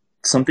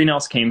something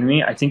else came to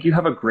me. I think you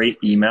have a great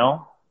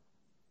email.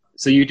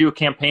 So you do a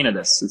campaign of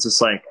this. It's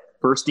just like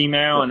first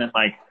email and then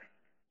like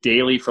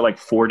daily for like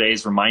 4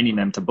 days, reminding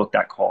them to book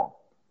that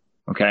call.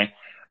 Okay.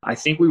 I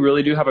think we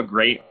really do have a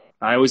great,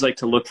 I always like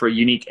to look for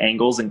unique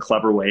angles and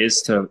clever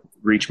ways to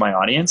reach my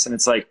audience. And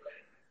it's like,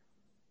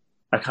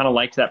 I kind of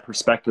liked that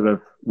perspective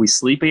of we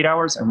sleep 8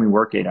 hours and we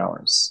work 8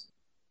 hours.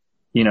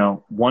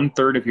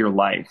 1/3 of your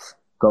life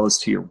goes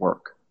to your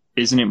work.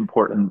 Isn't it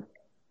important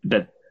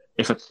that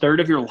if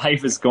 1/3 of your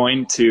life is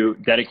going to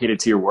dedicated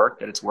to your work,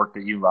 that it's work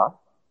that you love,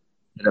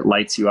 that it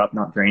lights you up,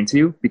 not drains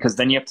you? Because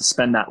then you have to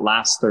spend that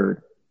last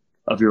third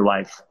of your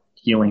life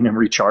healing and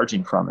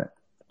recharging from it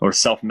or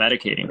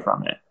self-medicating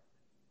from it.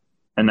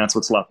 And that's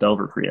what's left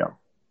over for you.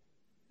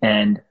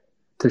 And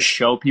to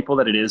show people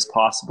that it is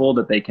possible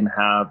that they can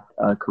have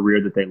a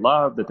career that they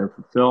love, that they're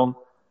fulfilled,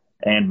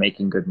 and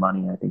making good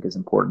money, I think is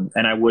important.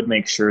 And I would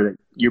make sure that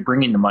you're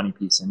bringing the money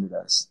piece into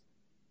this,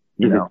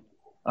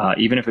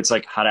 even if it's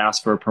like how to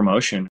ask for a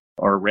promotion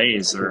or a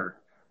raise or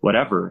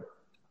whatever,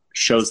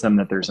 shows them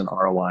that there's an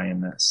ROI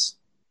in this.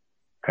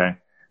 Okay.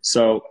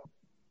 So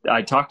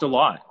I talked a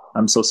lot.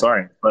 I'm so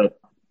sorry, but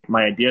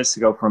my idea is to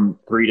go from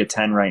 3 to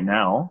 10 right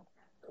now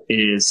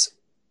is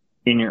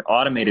in your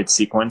automated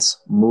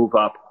sequence, move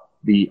up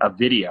a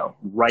video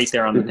right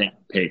there on the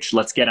page.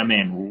 Let's get them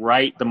in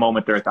right the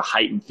moment they're at the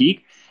height and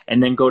peak,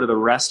 and then go to the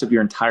rest of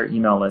your entire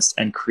email list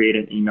and create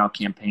an email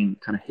campaign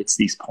that kind of hits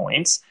these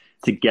points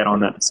to get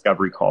on that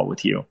discovery call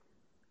with you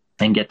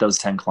and get those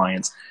 10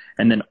 clients.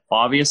 And then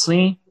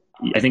obviously,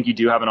 I think you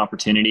do have an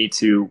opportunity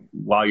to,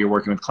 while you're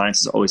working with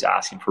clients, is always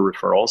asking for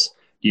referrals.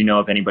 Do you know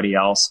of anybody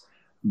else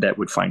that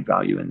would find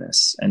value in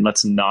this? And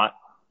let's not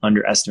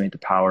underestimate the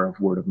power of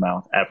word of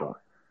mouth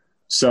ever.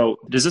 So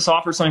does this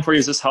offer something for you?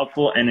 Is this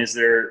helpful? And is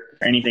there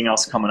anything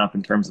else coming up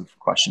in terms of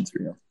questions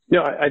for you?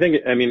 No, I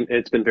think,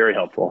 it's been very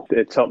helpful.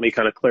 It's helped me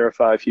kind of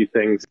clarify a few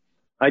things.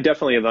 I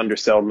definitely have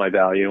undersold my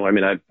value.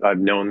 I've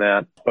known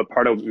that, but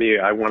part of me,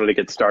 I wanted to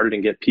get started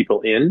and get people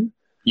in.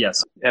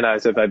 Yes. And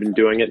as I've been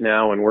doing it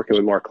now and working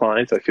with more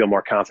clients, I feel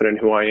more confident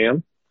in who I am.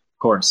 Of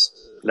course.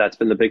 That's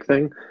been the big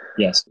thing.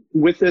 Yes.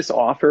 With this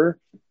offer,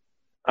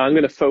 I'm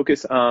going to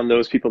focus on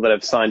those people that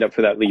have signed up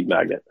for that lead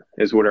magnet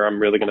is what I'm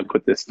really going to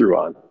put this through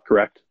on.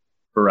 Correct?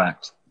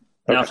 Correct.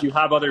 Okay. Now, if you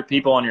have other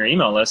people on your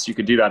email list, you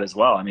could do that as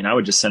well. I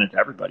would just send it to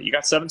everybody. You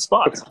got 7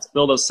 spots. Okay. Let's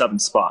fill those 7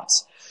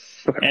 spots.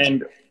 Okay.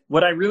 And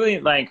what I really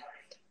like,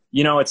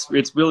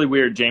 it's really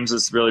weird. James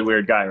is a really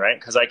weird guy, right?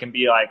 Because I can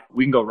be like,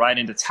 we can go right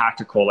into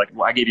tactical. Like,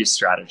 I gave you a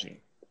strategy.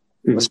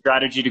 A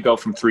strategy to go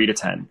from 3 to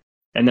 10.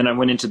 And then I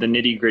went into the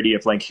nitty gritty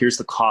of like, here's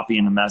the copy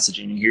and the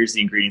messaging, and here's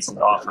the ingredients of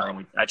the offer.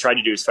 And I tried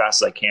to do as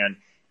fast as I can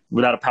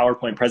without a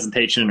PowerPoint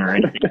presentation or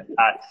anything like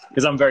that,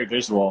 because I'm very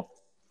visual.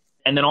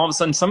 And then all of a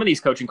sudden, some of these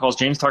coaching calls,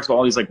 James talks about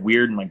all these like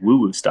weird and like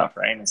woo-woo stuff,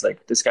 right? And it's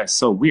like, this guy's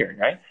so weird,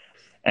 right?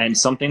 And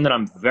something that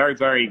I'm very,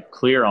 very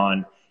clear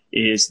on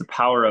is the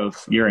power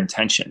of your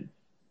intention.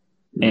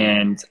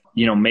 And,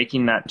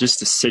 making that just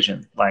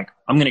decision, like,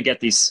 I'm going to get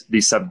these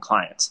 7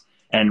 clients.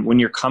 And when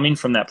you're coming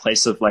from that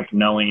place of like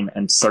knowing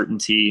and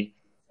certainty,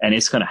 and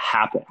it's going to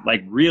happen,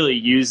 like really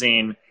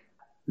using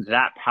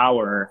that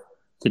power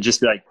to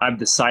just be like, I've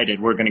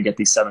decided we're going to get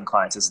these 7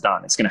 clients. It's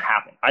done. It's going to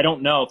happen. I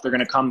don't know if they're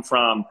going to come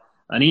from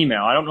an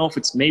email. I don't know if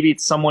maybe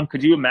it's someone.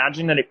 Could you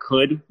imagine that it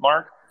could,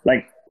 Mark?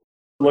 Like,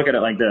 look at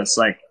it like this.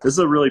 Like, this is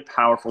a really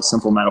powerful,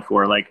 simple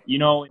metaphor. Like, in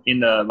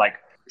the like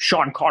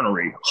Sean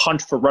Connery,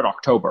 Hunt for Red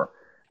October,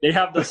 they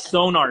have the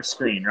sonar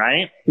screen,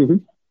 right? Mm-hmm.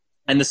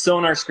 And the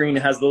sonar screen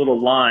has the little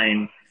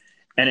line,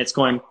 and it's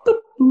going boop,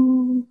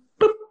 boop,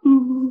 boop,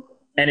 boop,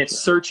 and it's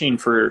searching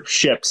for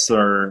ships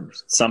or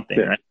something,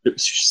 right?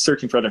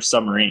 Searching for other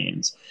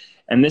submarines.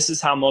 And this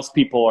is how most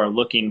people are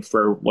looking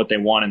for what they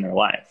want in their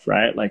life,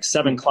 right? Like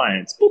 7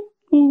 clients, boop,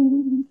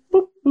 boop,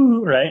 boop,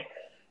 boop, right?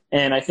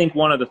 And I think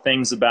one of the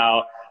things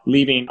about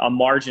leaving a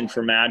margin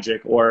for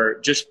magic, or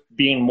just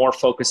being more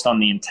focused on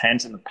the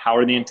intent and the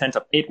power of the intent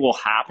of it will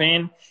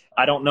happen,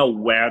 I don't know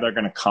where they're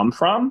going to come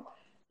from,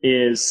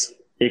 is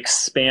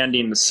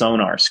expanding the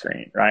sonar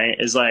screen, right?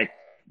 Is like,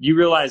 you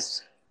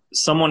realize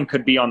someone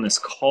could be on this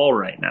call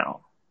right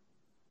now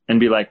and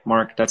be like,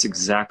 Mark, that's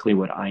exactly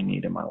what I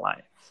need in my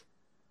life.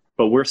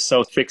 But we're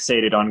so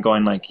fixated on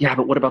going like, yeah,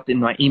 but what about in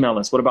my email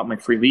list? What about my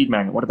free lead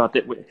magnet? What about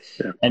that?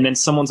 Yeah. And then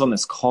someone's on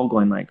this call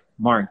going like,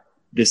 Mark,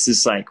 this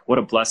is like, what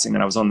a blessing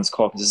that I was on this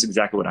call, because this is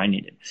exactly what I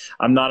needed.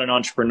 I'm not an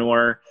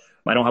entrepreneur.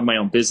 I don't have my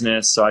own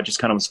business. So I just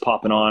kind of was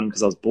popping on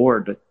because I was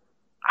bored, but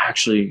I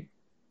actually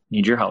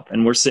need your help.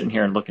 And we're sitting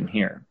here and looking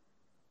here.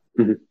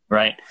 Mm-hmm.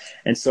 Right.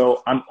 And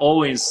so I'm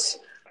always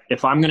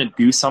if I'm going to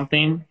do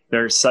something,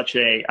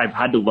 I've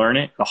had to learn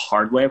it the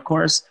hard way, of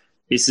course.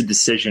 It's a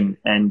decision,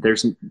 and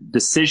there's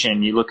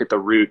decision. You look at the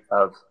root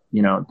of,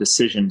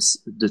 decisions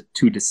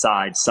to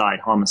decide,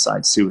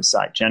 homicide,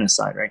 suicide,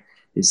 genocide, right?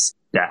 Is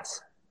death.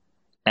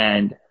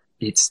 And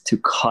it's to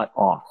cut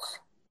off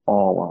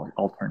all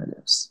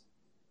alternatives.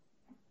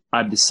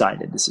 I've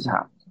decided this is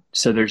happening.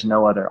 So there's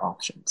no other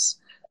options.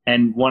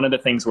 And one of the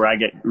things where I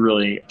get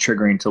really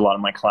triggering to a lot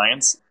of my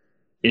clients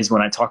is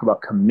when I talk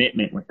about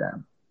commitment with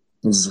them.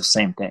 This is the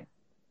same thing.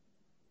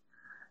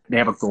 They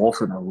have a goal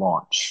for their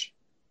launch.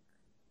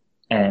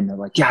 And they're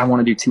like, yeah, I want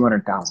to do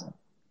 200,000.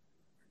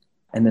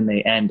 And then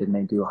they end and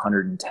they do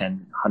 110,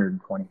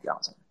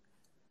 120,000.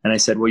 And I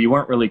said, well, you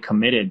weren't really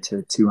committed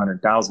to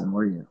 200,000,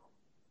 were you?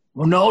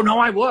 Well, no,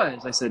 I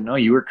was. I said, no,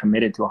 you were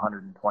committed to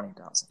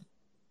 120,000.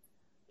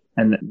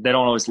 And they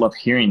don't always love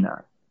hearing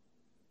that.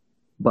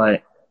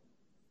 But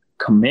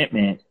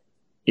commitment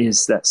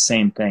is that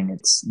same thing.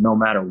 It's no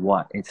matter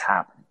what, it's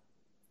happening.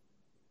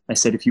 I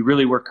said, if you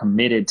really were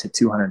committed to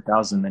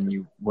 200,000, then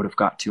you would have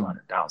got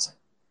 200,000.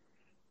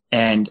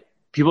 And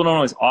people don't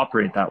always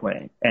operate that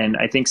way. And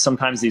I think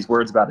sometimes these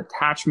words about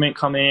attachment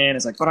come in.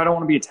 It's like, but I don't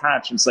want to be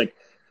attached. And it's like,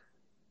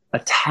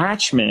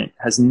 attachment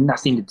has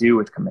nothing to do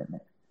with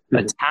commitment.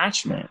 Mm-hmm.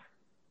 Attachment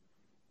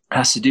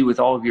has to do with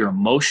all of your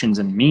emotions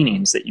and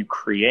meanings that you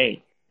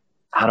create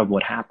out of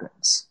what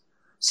happens.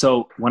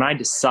 So when I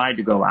decide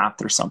to go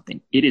after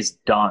something, it is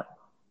done.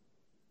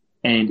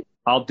 And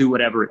I'll do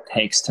whatever it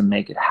takes to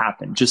make it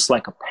happen. Just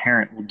like a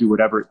parent will do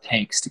whatever it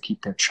takes to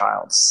keep their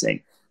child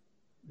safe,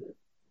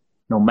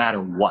 no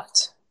matter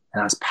what.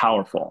 And that's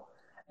powerful.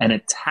 And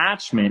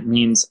attachment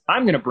means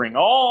I'm going to bring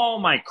all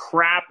my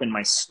crap and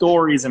my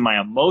stories and my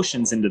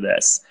emotions into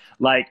this.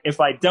 Like, if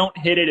I don't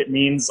hit it, it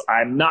means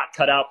I'm not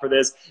cut out for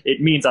this.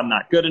 It means I'm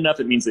not good enough.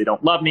 It means they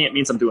don't love me. It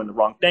means I'm doing the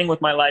wrong thing with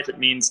my life. It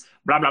means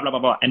blah, blah, blah, blah,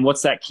 blah. And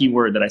what's that key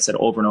word that I said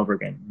over and over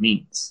again?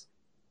 Means.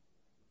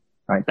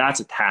 Right? That's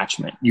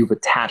attachment. You've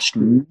attached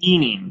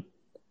meaning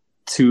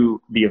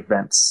to the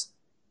events.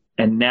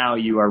 And now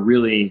you are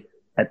really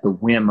at the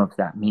whim of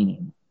that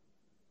meaning.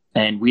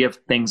 And we have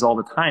things all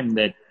the time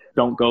that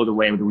don't go the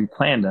way that we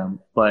planned them.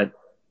 But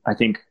I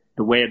think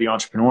the way of the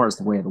entrepreneur is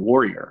the way of the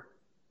warrior.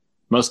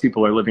 Most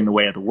people are living the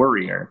way of the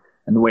warrior.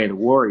 And the way of the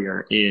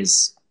warrior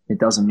is, it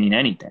doesn't mean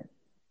anything.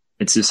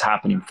 It's just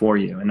happening for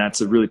you. And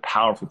that's a really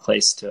powerful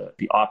place to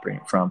be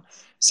operating from.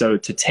 So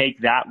to take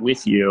that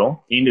with you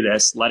into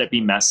this, let it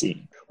be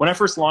messy. When I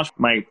first launched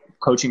my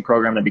coaching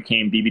program that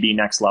became BBD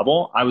Next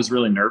Level, I was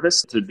really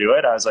nervous to do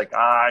it. I was like,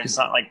 it's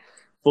not like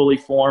fully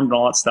formed and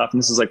all that stuff.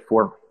 And this was like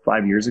 4 or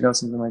 5 years ago,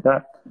 something like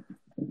that.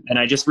 And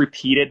I just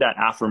repeated that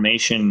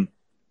affirmation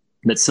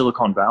that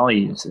Silicon Valley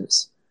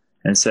uses.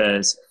 And it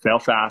says, fail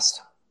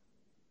fast,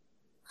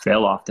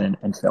 fail often,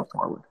 and fail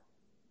forward.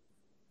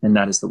 And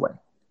that is the way.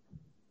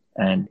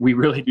 And we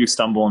really do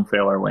stumble and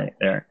fail our way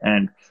there.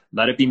 And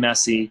let it be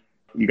messy.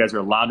 You guys are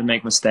allowed to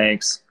make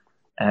mistakes,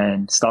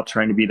 and stop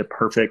trying to be the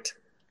perfect,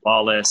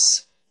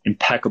 flawless,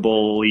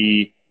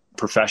 impeccably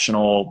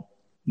professional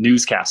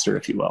newscaster,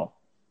 if you will.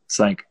 It's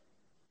like,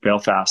 fail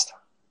fast,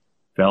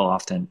 fail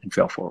often, and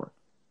fail forward.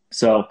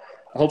 So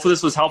hopefully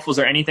this was helpful. Is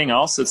there anything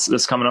else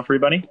that's coming up for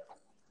everybody?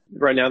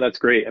 Right now, that's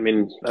great. I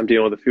mean, I'm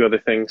dealing with a few other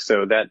things.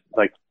 So that,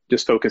 like,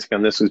 just focusing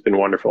on this has been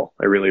wonderful.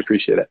 I really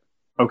appreciate it.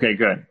 Okay,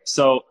 good.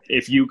 So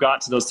if you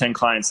got to those 10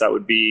 clients, that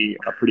would be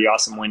a pretty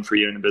awesome win for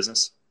you in the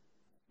business?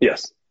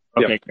 Yes.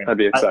 Okay, yep. I'd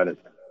be excited.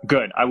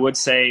 Good. I would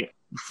say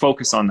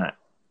focus on that.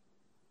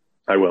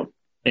 I will.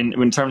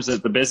 In terms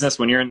of the business,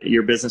 when you're in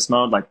your business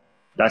mode, like,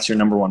 that's your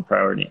number one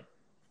priority.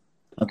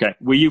 Okay.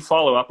 Will you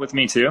follow up with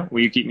me too?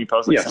 Will you keep me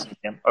posted? Yes.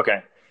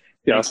 Okay.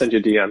 Yeah, I'll send you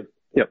a DM.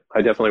 Yep,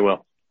 I definitely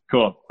will.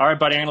 Cool. All right,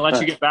 buddy. I'm going to let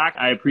you get back.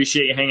 I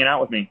appreciate you hanging out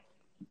with me.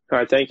 All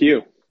right. Thank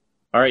you.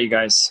 All right, you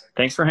guys.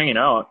 Thanks for hanging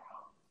out.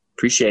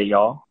 Appreciate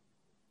y'all.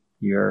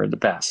 You're the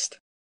best.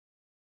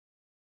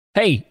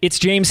 Hey, it's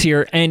James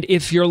here, and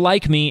if you're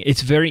like me,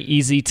 it's very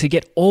easy to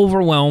get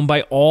overwhelmed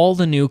by all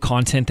the new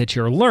content that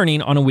you're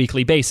learning on a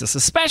weekly basis,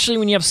 especially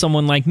when you have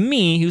someone like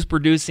me who's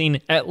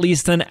producing at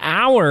least an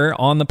hour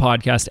on the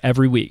podcast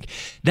every week.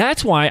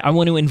 That's why I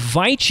want to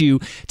invite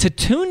you to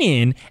tune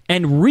in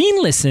and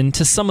re-listen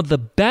to some of the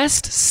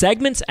best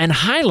segments and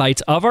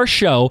highlights of our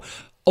show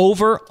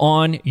over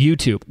on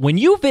YouTube. When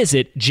you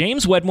visit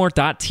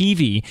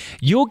jameswedmore.tv,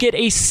 you'll get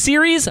a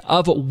series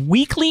of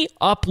weekly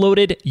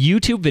uploaded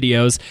YouTube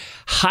videos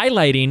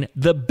highlighting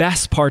the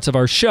best parts of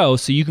our show,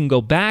 so you can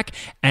go back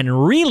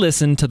and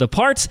re-listen to the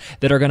parts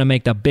that are going to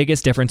make the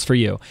biggest difference for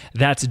you.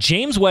 That's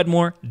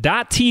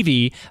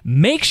jameswedmore.tv.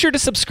 Make sure to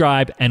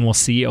subscribe, and we'll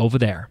see you over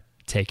there.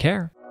 Take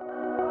care.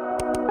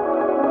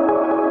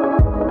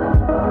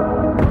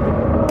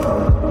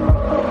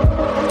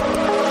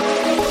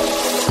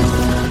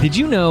 Did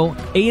you know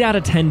 8 out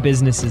of 10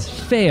 businesses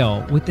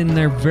fail within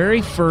their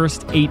very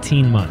first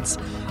 18 months?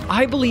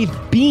 I believe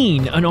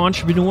being an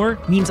entrepreneur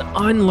means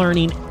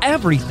unlearning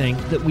everything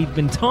that we've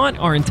been taught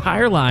our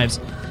entire lives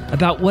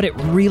about what it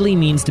really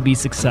means to be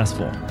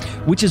successful,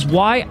 which is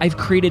why I've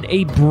created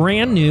a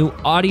brand new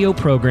audio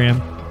program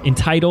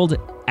entitled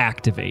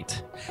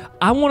Activate.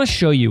 I want to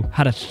show you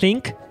how to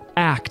think,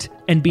 act,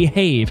 and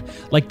behave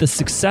like the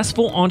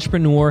successful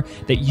entrepreneur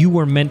that you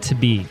were meant to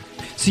be,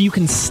 so you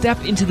can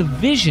step into the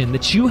vision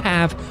that you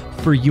have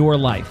for your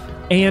life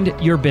and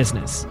your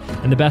business.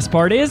 And the best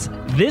part is,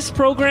 this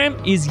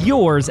program is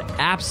yours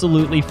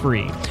absolutely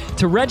free.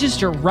 To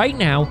register right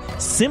now,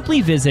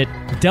 simply visit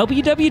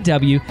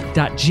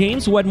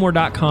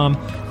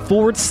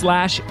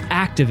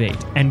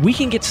www.jameswedmore.com/activate, and we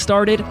can get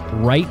started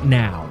right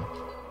now.